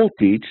for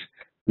voltage,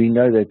 we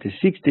know that the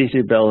 6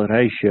 decibel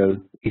ratio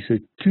is a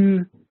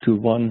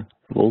 2-to-1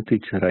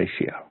 voltage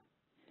ratio.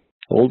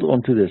 Hold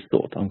on to this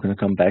thought. I'm going to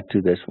come back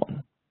to this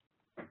one.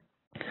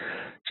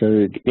 So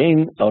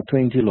again, our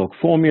 20 log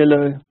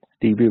formula,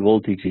 dB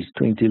voltage is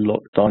 20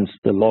 times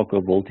the log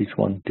of voltage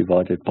 1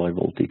 divided by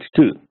voltage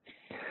 2.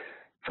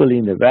 Fill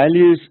in the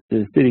values.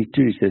 The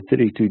 32 is the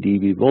 32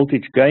 dB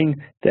voltage gain.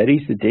 That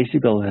is the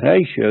decibel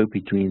ratio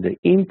between the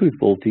input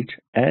voltage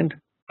and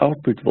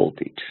output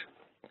voltage.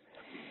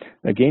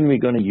 Again, we're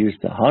going to use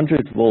the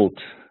 100 volt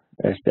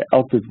as the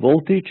output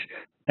voltage,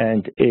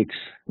 and X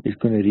is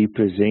going to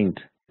represent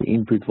the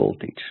input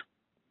voltage.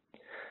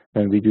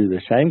 And we do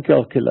the same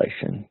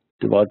calculation.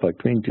 Divide by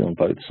 20 on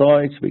both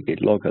sides, we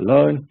get log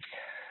alone.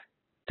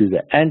 Do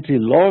the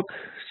anti-log,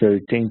 so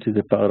 10 to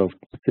the power of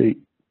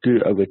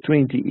 32 over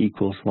 20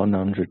 equals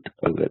 100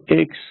 over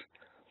x.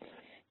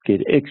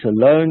 Get x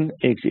alone,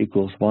 x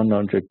equals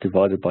 100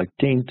 divided by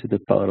 10 to the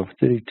power of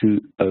 32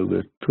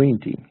 over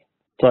 20.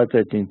 Type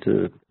that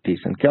into a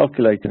decent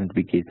calculator and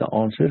we get the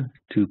answer,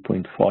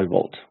 2.5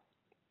 volts.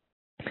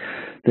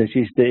 This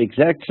is the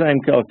exact same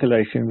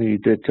calculation we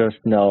did just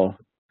now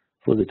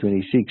for the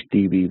 26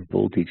 dB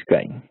voltage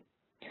gain.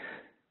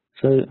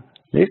 So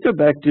let's go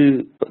back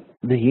to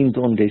the hint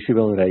on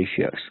decibel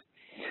ratios.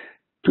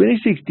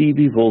 26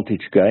 dB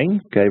voltage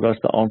gain gave us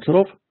the answer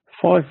of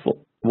 5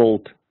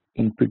 volt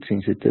input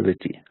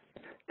sensitivity.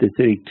 The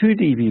 32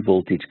 dB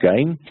voltage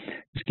gain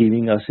is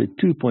giving us a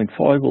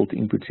 2.5 volt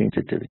input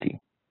sensitivity.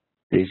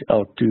 There's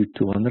our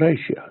 2-to-1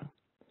 ratio.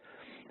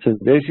 So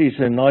this is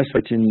a nice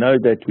way to know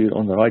that we're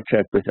on the right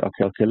track with our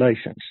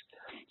calculations.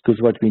 Because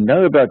what we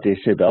know about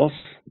decibels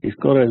is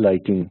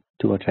correlating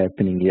to what's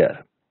happening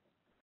here.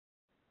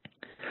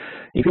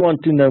 If you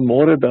want to know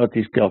more about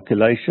these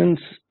calculations,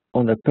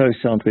 on the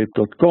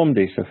postsoundweb.com,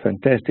 there's a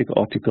fantastic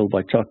article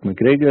by Chuck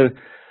McGregor.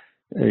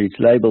 It's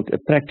labeled A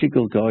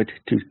Practical Guide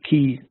to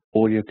Key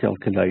Audio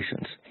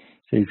Calculations.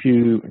 So if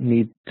you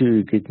need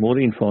to get more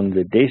info on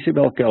the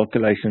decibel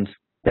calculations,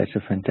 that's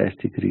a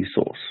fantastic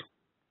resource.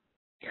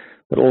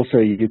 But also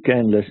you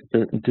can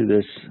listen to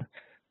this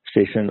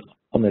session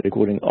on the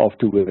recording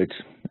afterwards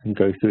and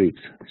go through it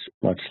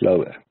much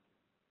slower.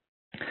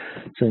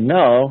 So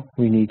now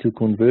we need to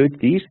convert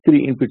these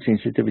three input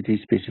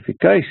sensitivity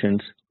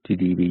specifications to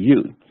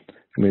dBu.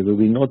 Remember,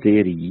 we're not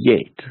there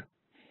yet.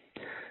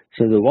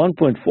 So the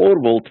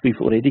 1.4 volts we've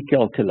already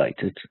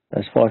calculated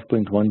as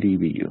 5.1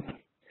 dBu.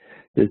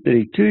 The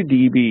 32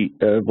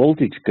 dB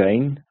voltage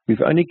gain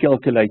we've only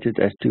calculated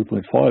as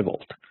 2.5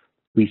 volt.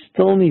 We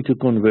still need to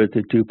convert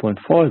the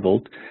 2.5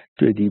 volt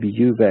to a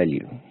dBu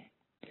value.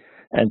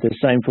 And the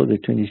same for the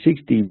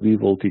 26 dB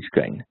voltage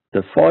gain.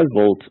 The 5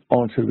 volt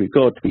answer we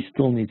got, we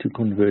still need to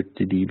convert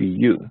to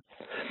dBu.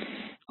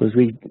 Because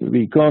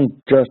we can't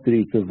just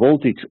read the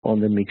voltage on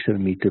the mixer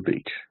meter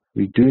bridge.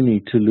 We do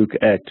need to look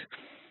at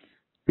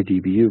the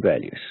dBU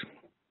values.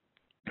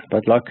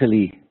 But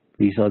luckily,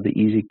 these are the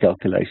easy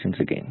calculations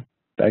again.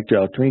 Back to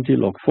our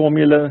 20-log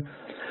formula.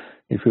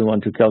 If we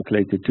want to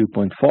calculate the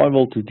 2.5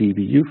 volt to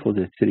dBU for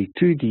the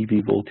 32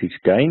 dB voltage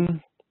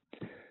gain,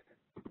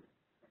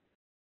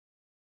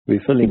 we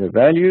fill in the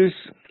values,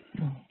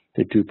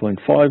 the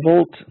 2.5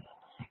 volt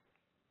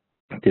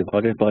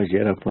divided by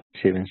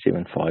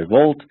 0.775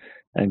 volt,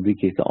 and we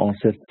get the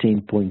answer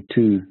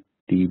 10.2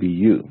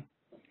 dBU.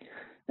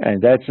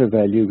 And that's a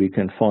value we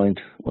can find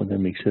on the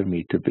mixer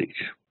meter bridge.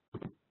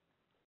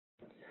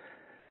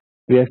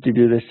 We have to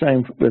do the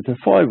same with the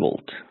 5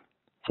 volt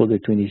for the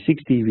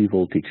 26 dB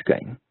voltage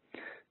gain.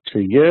 So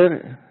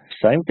here,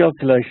 same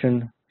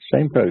calculation,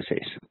 same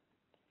process.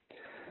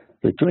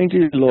 The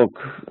 20-log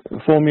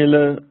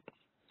formula,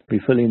 we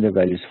fill in the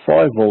values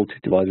 5 volt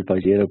divided by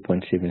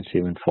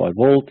 0.775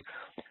 volt.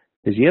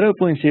 The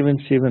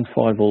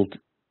 0.775 volt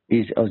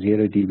is our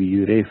 0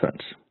 dBU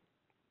reference.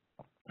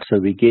 So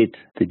we get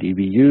the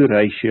dBU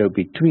ratio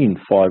between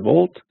 5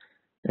 volt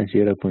and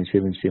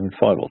 0.775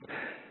 volt.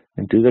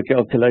 And do the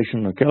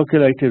calculation on a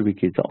calculator, we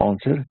get the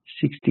answer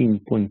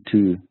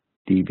 16.2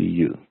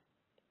 dBU.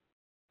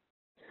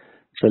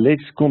 So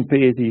let's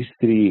compare these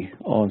three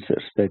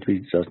answers that we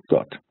just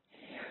got.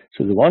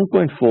 So the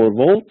 1.4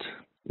 volt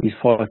is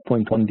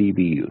 5.1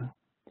 dBU.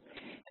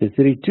 The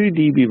 32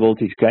 dB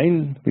voltage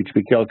gain, which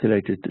we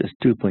calculated as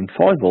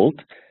 2.5 volt,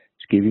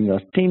 is giving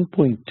us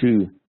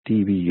 10.2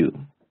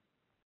 dBU.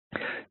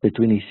 The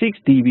 26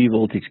 dB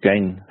voltage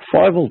gain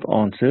 5 volt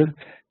answer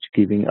is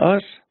giving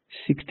us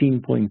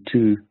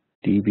 16.2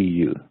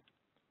 dBU.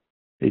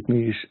 Let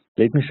me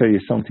show you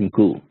something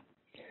cool.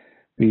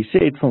 We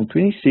said from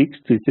 26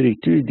 to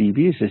 32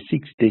 dB is a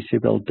 6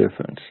 decibel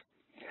difference.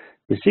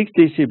 The 6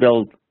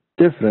 decibel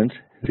difference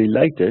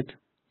related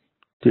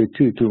to a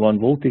 2:1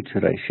 voltage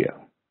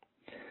ratio.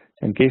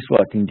 And guess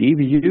what? In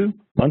dBU,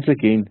 once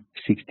again,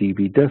 6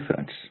 dB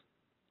difference.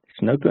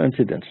 It's no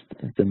coincidence.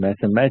 The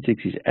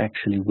mathematics is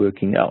actually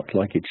working out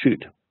like it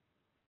should.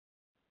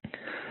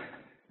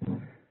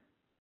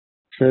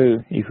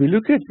 So if we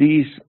look at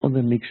these on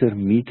the mixer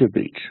meter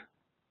bridge,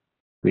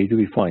 where do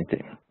we find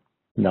them?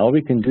 Now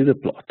we can do the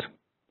plot.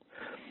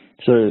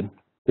 So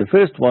the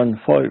first one,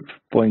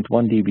 5.1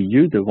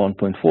 dBU, the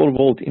 1.4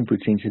 volt input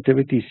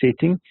sensitivity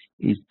setting,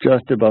 is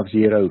just above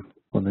 0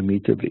 on the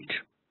meter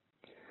bridge.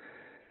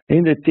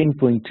 Then the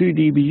 10.2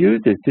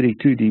 dBU, the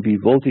 32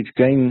 dB voltage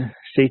gain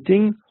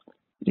setting,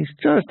 is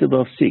just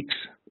above 6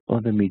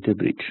 on the meter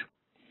bridge.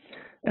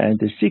 And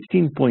the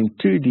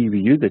 16.2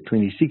 dBU, the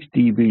 26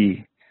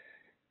 dB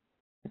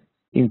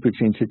input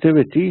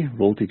sensitivity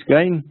voltage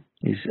gain,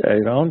 is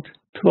around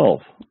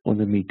 12 on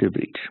the meter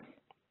bridge.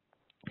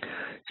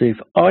 So if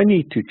I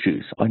need to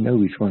choose, I know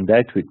which one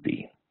that would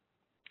be.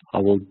 I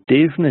will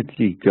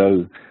definitely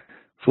go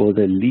for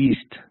the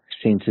least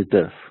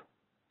sensitive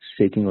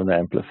setting on the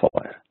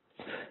amplifier.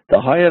 The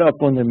higher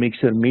up on the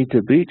mixer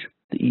meter bridge,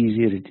 the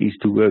easier it is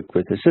to work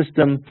with the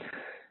system.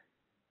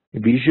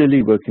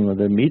 Visually working on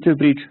the meter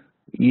bridge,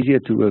 easier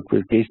to work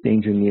with guest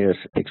engineers,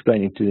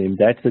 explaining to them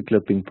that's the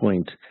clipping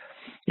point.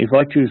 If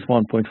I choose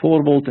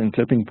 1.4 volt and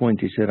clipping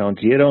point is around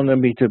 0 on the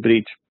meter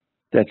bridge,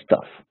 that's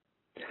tough.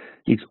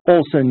 It's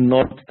also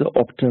not the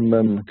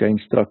optimum gain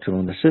structure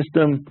on the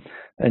system,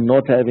 and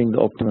not having the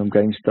optimum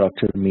gain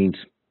structure means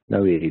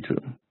no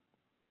headroom.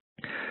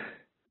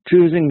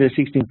 Choosing the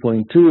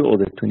 16.2 or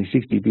the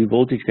 26 dB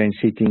voltage gain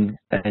setting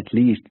at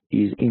least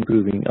is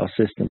improving our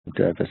system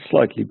to have a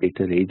slightly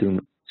better headroom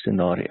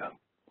scenario.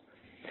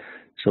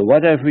 So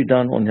what have we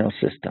done on our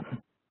system?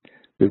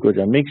 We've got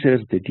a mixer,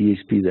 the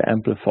DSP, the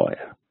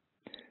amplifier.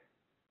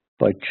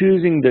 By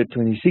choosing the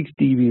 26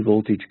 dB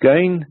voltage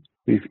gain,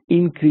 we've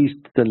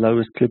increased the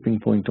lowest clipping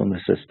point on the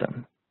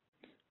system.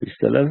 We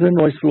still have the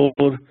noise floor,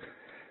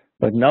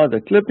 but now the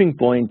clipping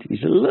point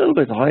is a little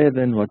bit higher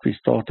than what we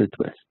started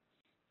with.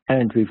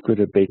 And we've got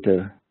a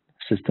better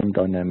system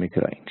dynamic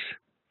range.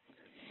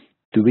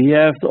 Do we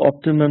have the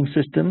optimum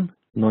system?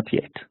 Not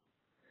yet.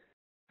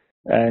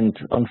 And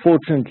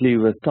unfortunately,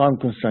 with time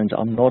constraints,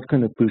 I'm not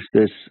going to push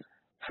this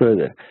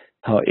further.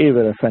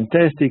 However, a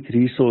fantastic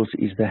resource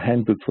is the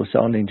Handbook for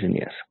Sound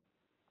Engineers.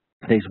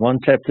 There's one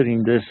chapter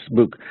in this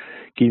book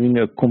giving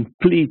a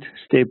complete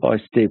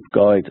step-by-step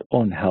guide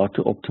on how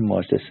to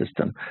optimize the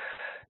system,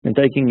 and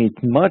taking it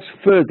much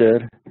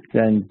further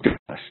than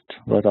just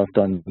what I've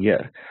done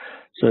here.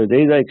 So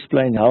there they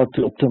explain how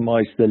to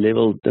optimize the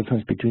level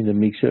difference between the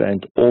mixer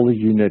and all the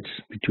units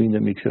between the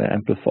mixer and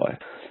amplifier,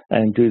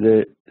 and do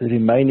the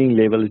remaining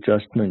level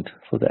adjustment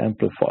for the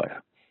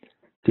amplifier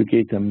to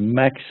get the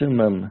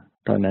maximum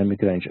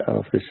dynamic range out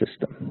of the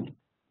system.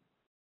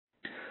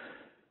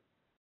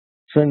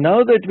 So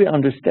now that we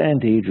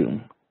understand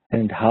headroom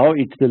and how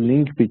it's the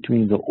link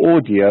between the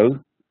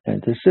audio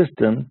and the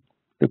system,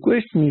 the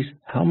question is,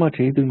 how much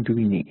headroom do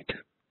we need?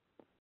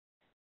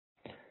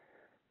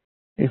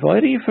 If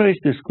I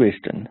rephrase this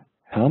question,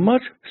 how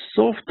much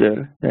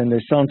softer than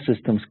the sound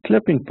system's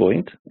clipping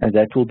point, and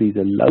that will be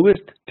the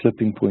lowest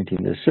clipping point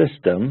in the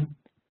system,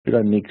 should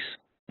I mix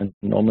a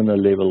nominal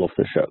level of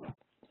the show?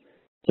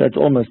 That's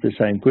almost the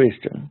same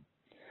question.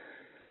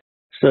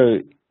 So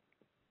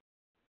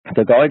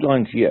the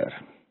guidelines here,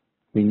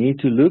 we need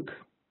to look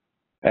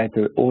at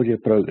the audio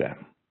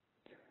program.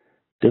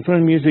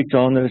 Different music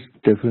genres,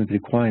 different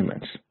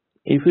requirements.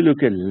 If we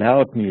look at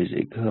loud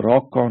music,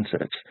 rock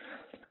concerts,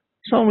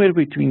 somewhere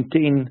between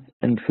 10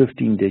 and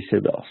 15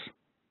 decibels.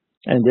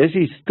 And this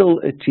is still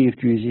achieved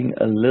using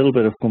a little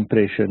bit of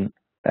compression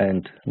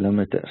and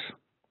limiters.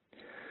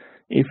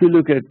 If we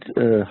look at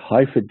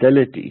high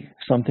fidelity,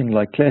 something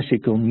like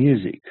classical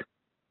music,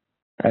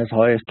 as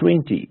high as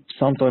 20,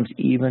 sometimes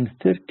even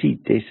 30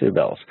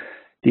 decibels,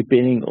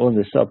 depending on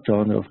the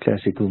subgenre of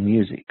classical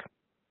music.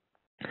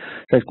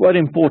 So it's quite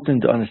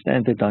important to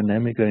understand the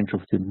dynamic range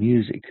of the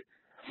music.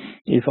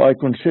 If I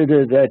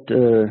consider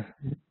that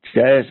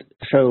jazz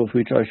show of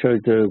which I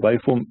showed the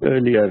waveform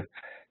earlier,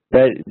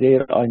 that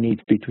there I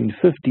need between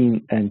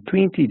 15 and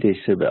 20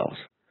 decibels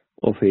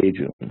of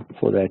headroom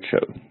for that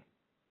show.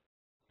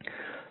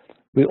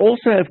 We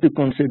also have to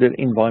consider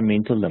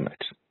environmental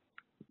limits,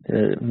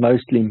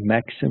 mostly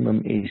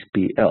maximum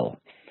SPL.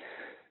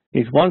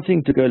 It's one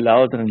thing to go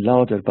louder and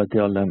louder, but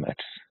there are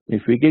limits.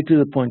 If we get to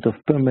the point of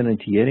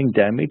permanent hearing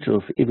damage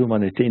of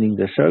everyone attending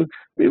the show,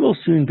 we will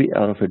soon be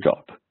out of a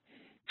job.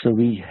 So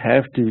we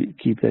have to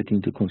keep that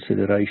into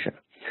consideration.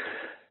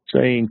 So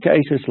in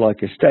cases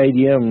like a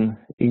stadium,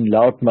 in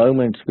loud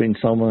moments when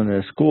someone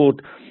has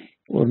scored,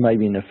 or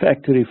maybe in a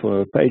factory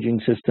for a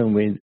paging system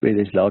where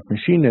there's loud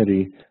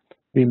machinery,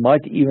 we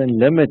might even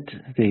limit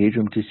the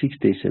headroom to 6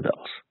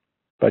 decibels.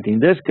 But in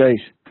this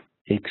case,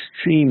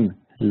 extreme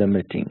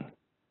limiting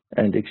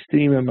and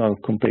extreme amount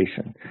of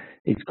compression.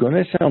 It's going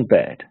to sound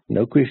bad,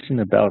 no question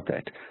about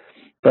that,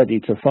 but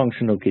it's a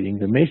function of getting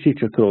the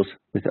message across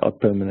without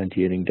permanent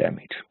hearing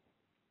damage.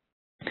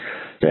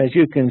 So as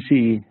you can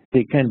see,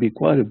 there can be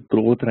quite a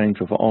broad range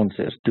of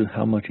answers to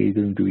how much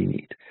headroom do we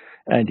need,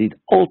 and it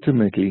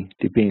ultimately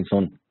depends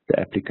on the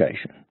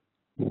application.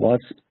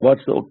 What's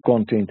the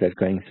content that's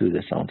going through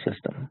the sound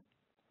system?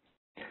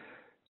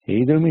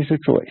 Headroom is a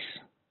choice.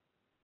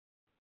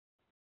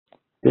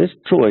 This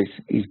choice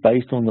is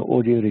based on the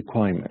audio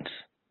requirements.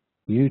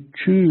 You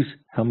choose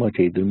how much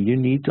headroom. You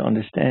need to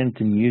understand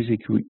the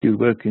music you're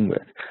working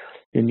with.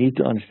 You need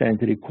to understand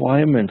the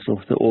requirements of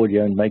the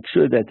audio and make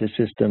sure that the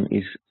system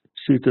is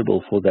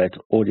suitable for that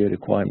audio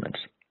requirements.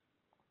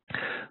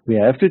 We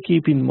have to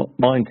keep in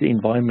mind the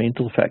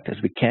environmental factors.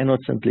 We cannot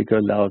simply go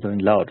louder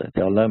and louder.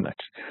 There are limits.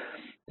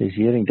 There's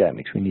hearing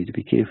damage. We need to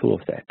be careful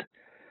of that.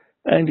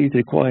 And it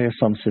requires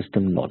some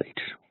system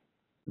knowledge.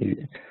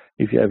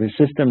 If you have a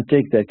system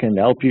tech that can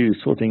help you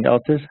sorting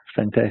out this,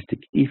 fantastic.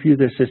 If you're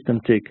the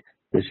system tech,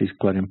 this is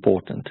quite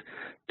important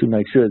to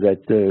make sure that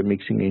the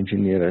mixing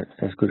engineer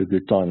has got a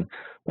good time,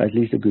 at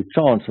least a good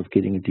chance of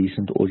getting a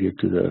decent audio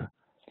to the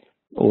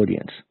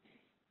audience.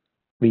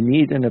 We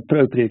need an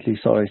appropriately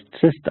sized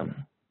system.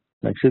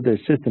 Make sure the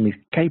system is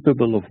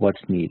capable of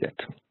what's needed.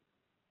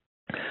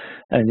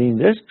 And then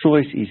this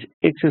choice is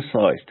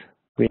exercised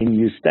when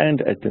you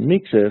stand at the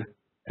mixer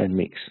and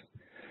mix.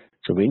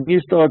 So when you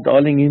start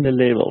dialing in the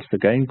levels, the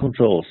gain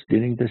controls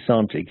during the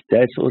sound check,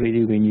 that's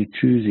already when you're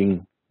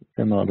choosing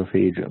the amount of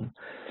headroom.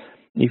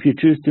 If you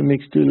choose to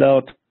mix too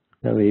loud,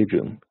 no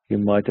headroom. You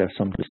might have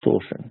some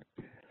distortion.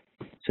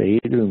 So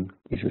headroom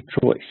is a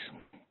choice.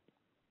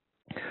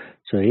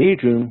 So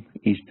headroom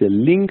is the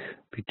link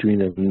between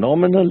the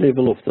nominal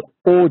level of the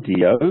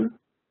audio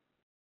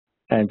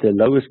and the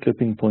lowest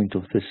clipping point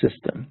of the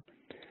system.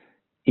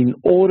 In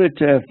order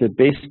to have the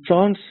best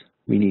chance,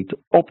 we need to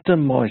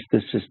optimize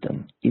the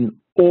system in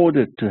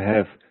order to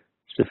have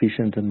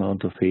sufficient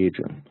amount of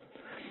headroom.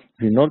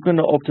 If we're not going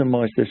to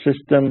optimize the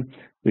system,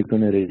 we're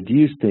going to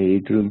reduce the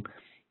headroom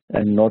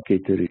and not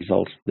get the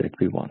results that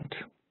we want.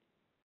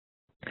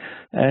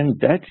 And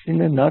that's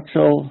in a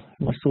nutshell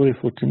my story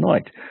for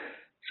tonight.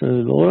 So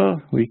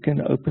Laura, we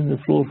can open the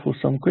floor for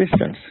some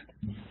questions.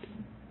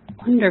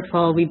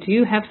 Wonderful. We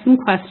do have some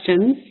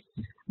questions.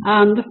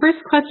 The first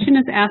question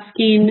is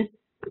asking,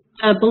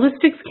 the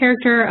ballistics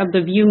character of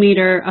the view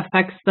meter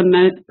affects the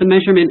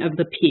measurement of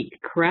the peak,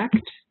 correct?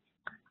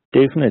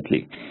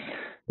 Definitely.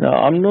 Now,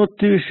 I'm not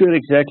too sure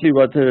exactly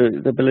what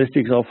the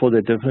ballistics are for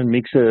the different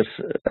mixers,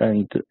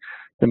 and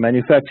the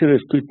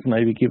manufacturers could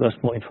maybe give us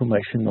more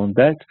information on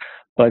that,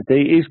 but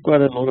there is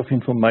quite a lot of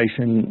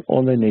information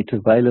on the net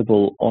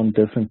available on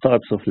different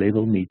types of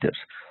level meters,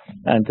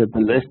 and the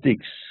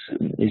ballistics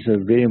is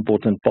a very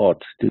important part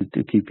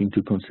to keep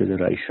into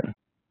consideration.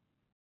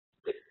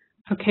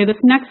 Okay, this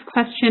next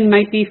question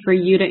might be for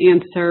you to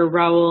answer,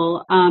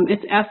 Raul.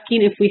 It's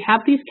asking if we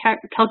have these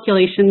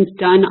calculations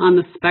done on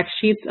the spec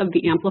sheets of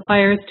the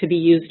amplifiers to be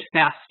used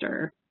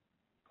faster.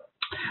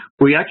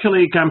 We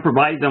actually can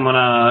provide them on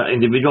an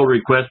individual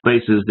request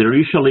basis. They're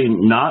usually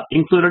not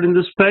included in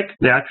the spec,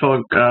 the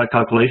actual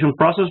calculation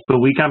process, but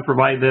we can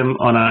provide them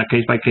on a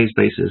case-by-case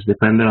basis,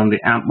 depending on the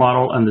amp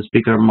model and the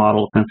speaker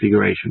model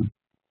configuration.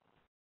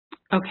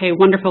 Okay,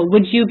 wonderful.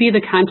 Would you be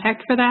the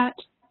contact for that?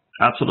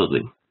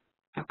 Absolutely.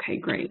 Okay,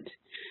 great.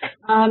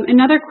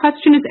 Another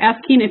question is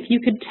asking if you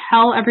could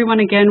tell everyone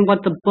again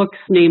what the book's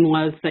name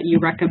was that you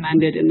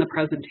recommended in the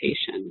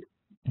presentation.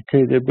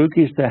 Okay, the book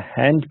is the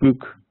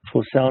Handbook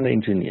for sound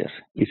engineers.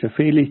 It's a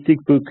fairly thick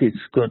book.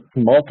 It's got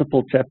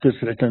multiple chapters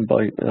written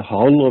by a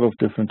whole lot of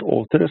different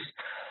authors,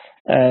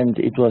 and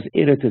it was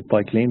edited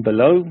by Glenn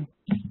Below.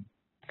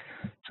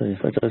 So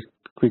if I just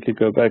quickly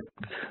go back,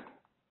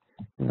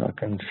 I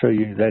can show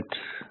you that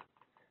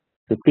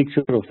the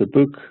picture of the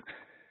book.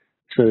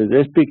 So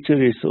this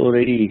picture is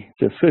already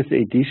the 5th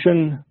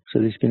edition. So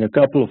there's been a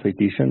couple of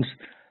editions.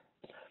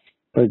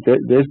 But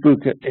this book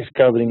is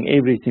covering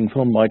everything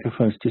from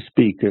microphones to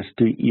speakers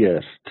to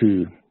ears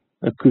to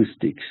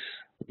acoustics.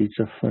 It's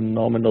a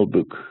phenomenal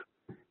book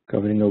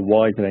covering a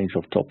wide range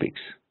of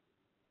topics.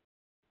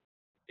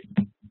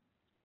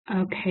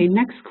 Okay,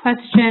 next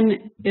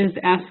question is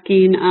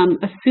asking,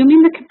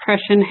 assuming the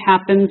compression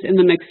happens in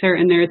the mixer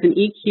and there is an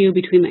EQ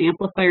between the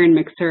amplifier and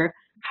mixer,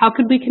 how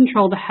could we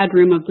control the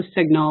headroom of the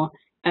signal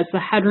as the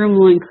headroom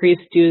will increase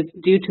due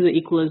to the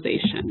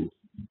equalization?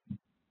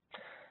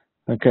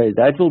 Okay,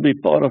 that will be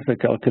part of the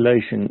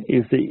calculation.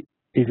 If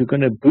you're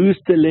going to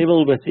boost the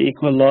level with the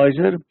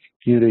equalizer,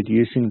 you're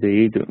reducing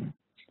the headroom.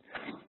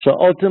 So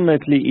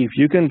ultimately, if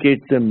you can get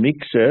the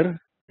mixer,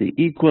 the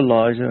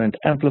equalizer and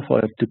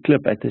amplifier to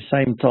clip at the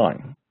same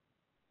time,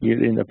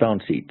 you're in the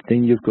pound seat,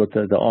 then you've got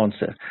the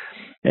answer.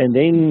 And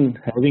then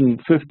having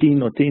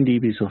 15 or 10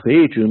 dBs of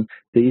headroom,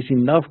 there is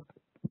enough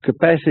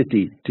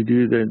capacity to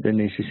do the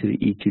necessary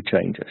EQ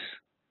changes.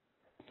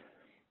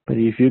 But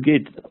if you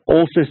get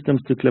all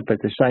systems to clip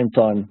at the same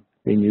time,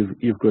 then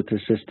you've got a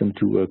system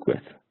to work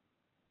with.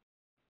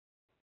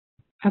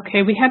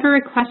 Okay, we have a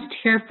request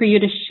here for you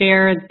to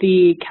share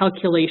the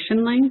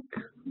calculation link.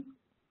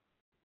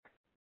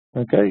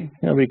 Okay,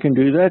 now we can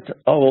do that.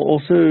 I will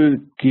also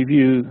give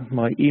you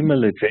my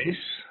email address.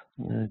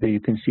 There you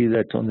can see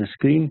that on the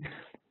screen,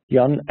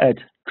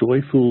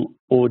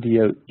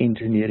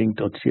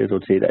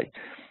 jan@joyfulaudioengineering.co.za.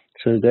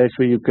 So that's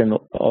where you can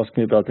ask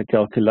me about the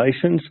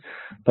calculations,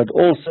 but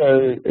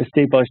also a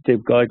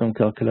step-by-step guide on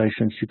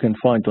calculations you can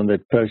find on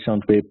that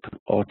ProSound Web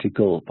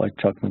article by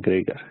Chuck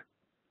McGregor.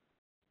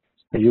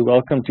 You're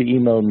welcome to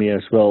email me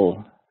as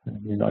well,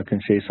 and I can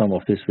share some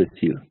of this with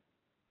you.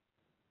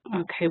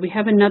 Okay, we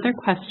have another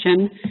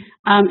question.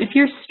 If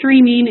you're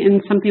streaming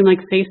in something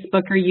like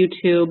Facebook or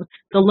YouTube,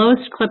 the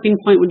lowest clipping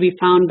point would be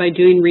found by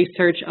doing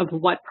research of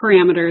what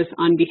parameters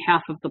on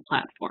behalf of the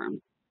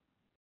platform.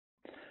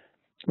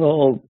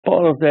 Well,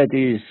 part of that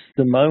is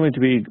the moment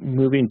we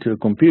move into a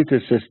computer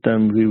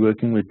system, we're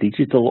working with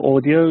digital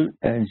audio,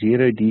 and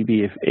 0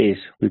 dBFS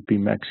would be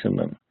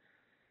maximum.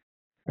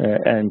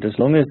 And as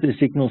long as the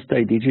signals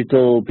stay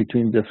digital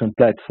between different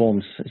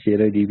platforms,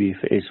 0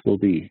 dBFS will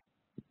be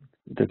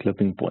the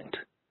clipping point.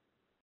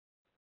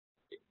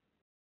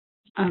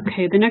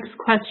 Okay, the next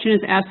question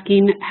is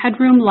asking,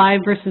 Headroom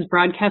live versus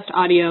broadcast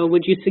audio,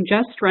 would you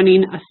suggest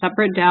running a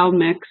separate DAW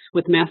mix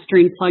with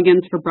mastering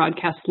plugins for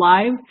broadcast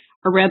live,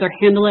 or rather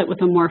handle it with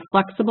a more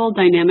flexible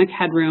dynamic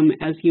headroom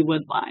as you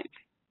would live?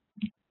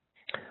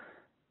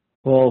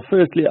 Well,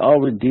 firstly, I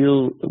would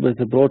deal with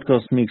the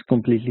broadcast mix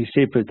completely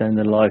separate than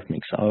the live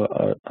mix.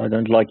 I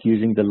don't like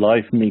using the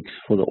live mix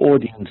for the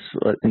audience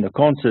in the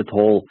concert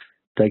hall,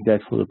 take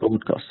that for the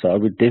broadcast. So I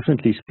would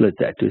definitely split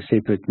that to a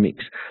separate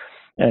mix.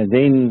 And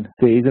then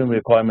the headroom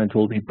requirement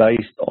will be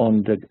based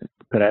on the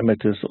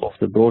parameters of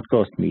the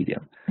broadcast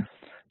medium.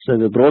 So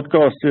the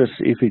broadcasters,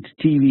 if it's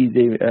TV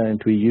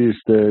and we use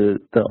the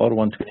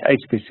R128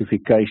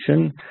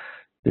 specification,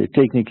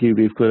 technically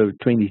we've got a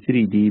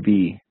 23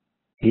 dB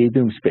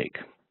headroom spec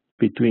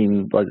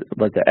between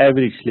what the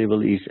average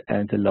level is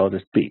and the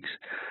loudest peaks.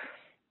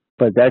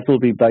 But that will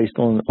be based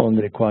on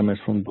the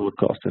requirements from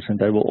broadcasters, and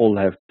they will all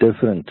have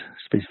different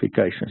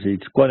specifications.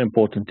 It's quite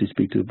important to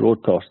speak to the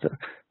broadcaster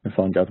and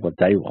find out what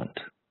they want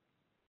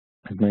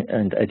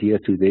and adhere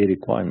to their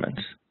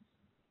requirements.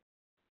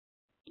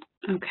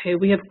 Okay,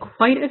 we have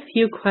quite a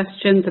few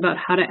questions about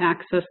how to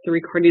access the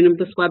recording of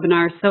this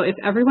webinar. So if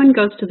everyone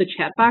goes to the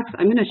chat box,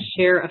 I'm going to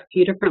share a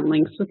few different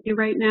links with you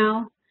right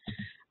now.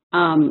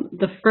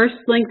 The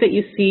first link that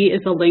you see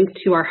is a link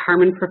to our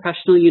Harman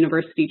Professional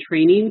University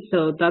training.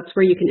 So that's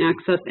where you can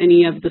access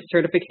any of the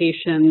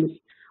certifications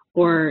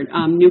or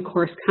new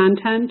course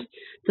content.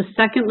 The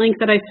second link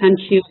that I sent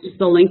you is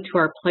the link to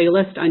our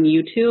playlist on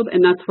YouTube,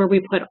 and that's where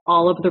we put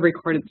all of the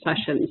recorded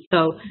sessions.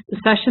 So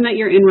the session that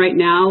you're in right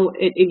now,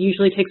 it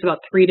usually takes about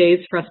 3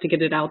 days for us to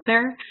get it out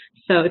there.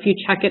 So if you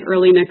check it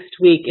early next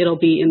week, it'll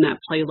be in that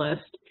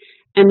playlist.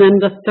 And then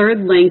the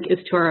third link is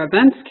to our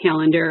events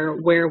calendar,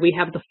 where we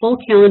have the full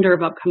calendar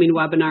of upcoming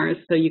webinars,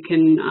 so you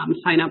can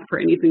sign up for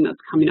anything that's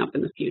coming up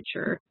in the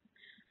future.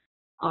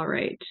 All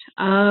right,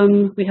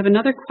 we have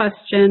another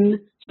question.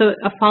 So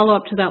a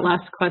follow-up to that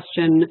last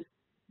question.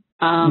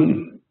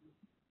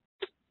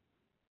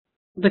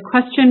 The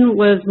question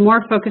was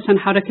more focused on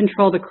how to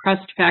control the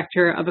crest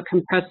factor of a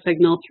compressed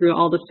signal through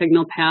all the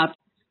signal paths.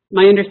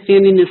 My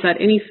understanding is that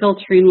any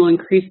filtering will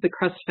increase the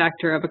crest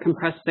factor of a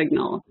compressed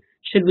signal.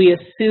 Should we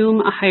assume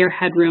a higher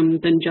headroom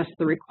than just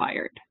the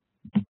required?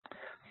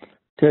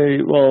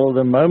 Okay, well,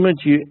 the moment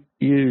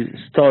you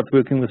start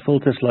working with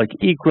filters like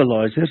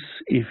equalizers,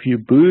 if you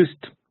boost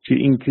to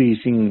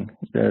increasing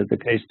the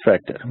crest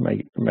factor,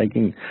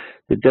 making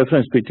the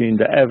difference between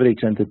the average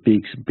and the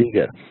peaks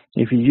bigger.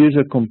 If you use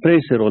a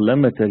compressor or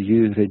limiter,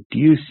 you're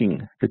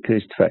reducing the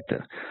crest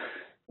factor.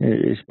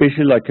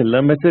 Especially like a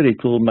limiter,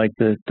 it will make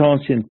the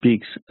transient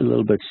peaks a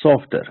little bit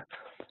softer.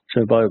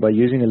 So by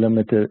using a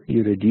limiter,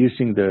 you're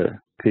reducing the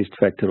crest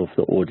factor of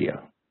the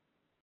audio.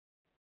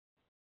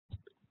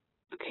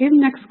 Okay, the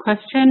next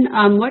question.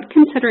 What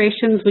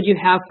considerations would you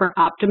have for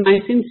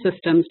optimizing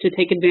systems to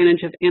take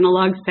advantage of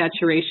analog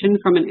saturation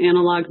from an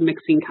analog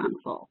mixing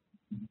console?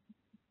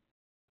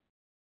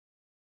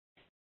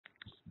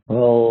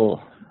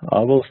 Well, I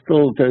will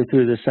still go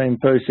through the same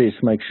process,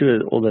 make sure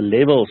that all the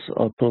levels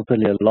are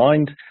properly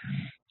aligned.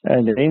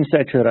 And then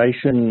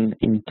saturation,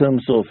 in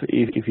terms of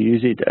if you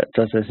use it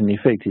just as an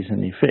effect, is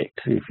an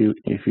effect. If you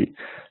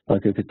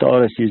like a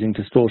guitarist using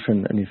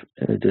distortion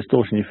and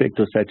distortion effect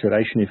or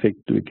saturation effect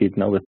we get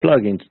now with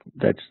plugins,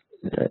 that's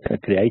a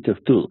creative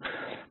tool.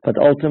 But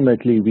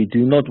ultimately, we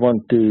do not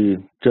want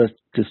to just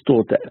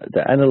distort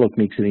the analog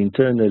mixer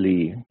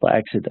internally by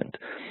accident.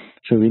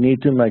 So we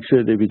need to make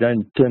sure that we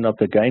don't turn up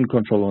the gain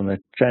control on the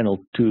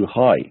channel too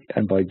high,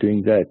 and by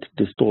doing that,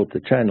 distort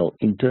the channel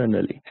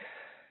internally.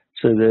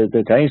 So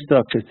the gain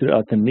structure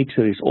throughout the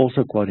mixer is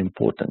also quite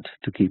important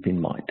to keep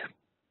in mind.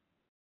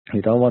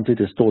 You don't want to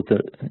distort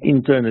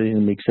internally in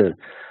the mixer,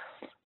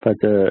 but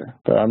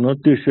I'm not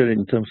too sure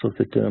in terms of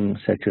the term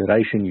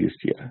saturation used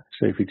here.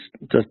 So if it's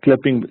just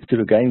clipping to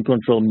the gain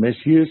control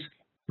misuse,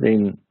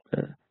 then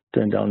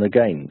turn down the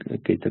gain,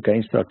 get the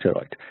gain structure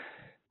right.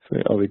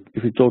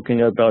 If you're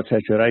talking about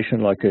saturation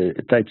like a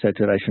tape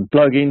saturation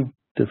plugin,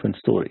 different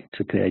story.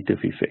 It's a creative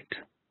effect.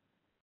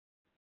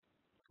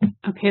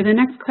 Okay, the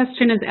next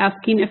question is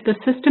asking if the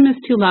system is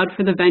too loud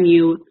for the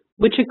venue,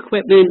 which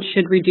equipment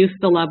should reduce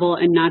the level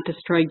and not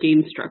destroy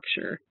gain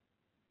structure?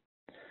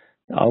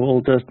 I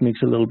will just mix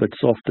a little bit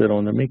softer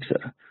on the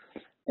mixer.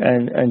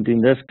 And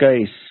in this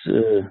case,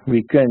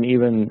 we can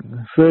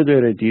even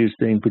further reduce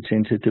the input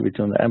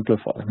sensitivity on the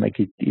amplifier, make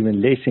it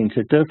even less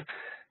sensitive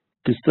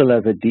to still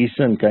have a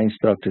decent gain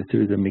structure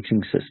through the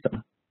mixing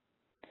system.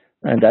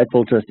 And that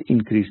will just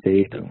increase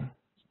the headroom.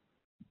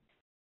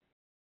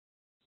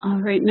 All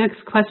right,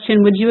 next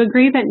question. Would you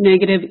agree that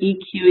negative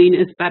EQing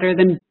is better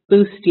than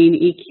boosting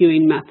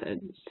EQing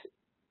methods?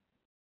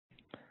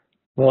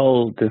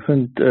 Well,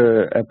 different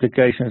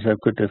applications have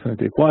got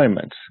different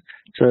requirements.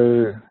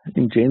 So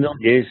in general,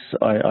 yes,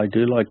 I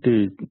do like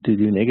to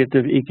do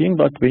negative EQing,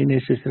 but when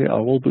necessary, I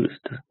will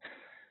boost.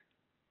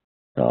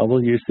 I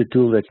will use the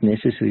tool that's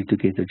necessary to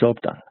get the job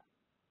done,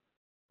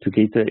 to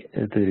get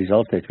the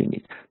result that we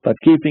need. But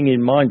keeping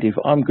in mind, if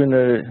I'm going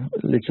to,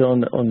 let's say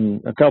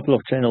on a couple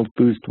of channels,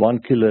 boost 1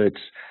 kilohertz,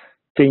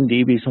 10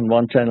 dBs on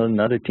one channel,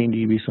 another 10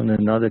 dBs on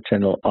another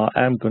channel, I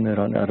am going to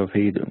run out of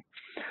headroom.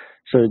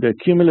 So the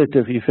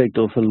cumulative effect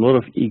of a lot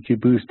of EQ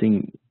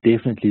boosting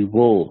definitely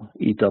will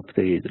eat up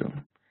the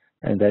headroom.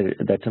 And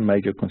that's a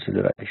major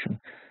consideration.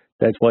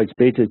 That's why it's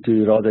better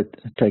to rather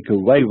take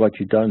away what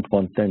you don't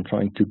want than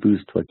trying to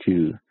boost what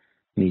you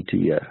need to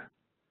hear.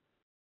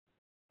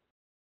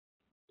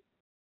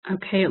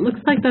 Okay, it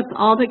looks like that's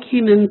all that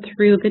came in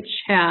through the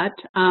chat,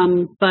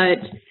 but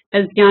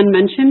as Jan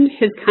mentioned,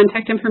 his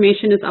contact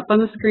information is up on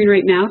the screen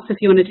right now, so if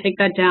you want to take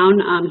that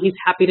down, he's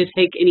happy to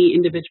take any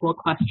individual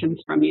questions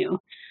from you.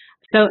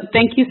 So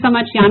thank you so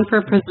much, Jan,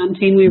 for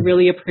presenting. We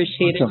really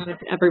appreciate it.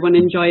 Everyone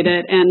enjoyed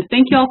it, and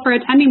thank you all for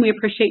attending. We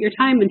appreciate your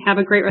time, and have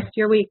a great rest of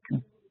your week.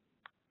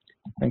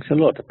 Thanks a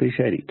lot.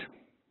 Appreciate it.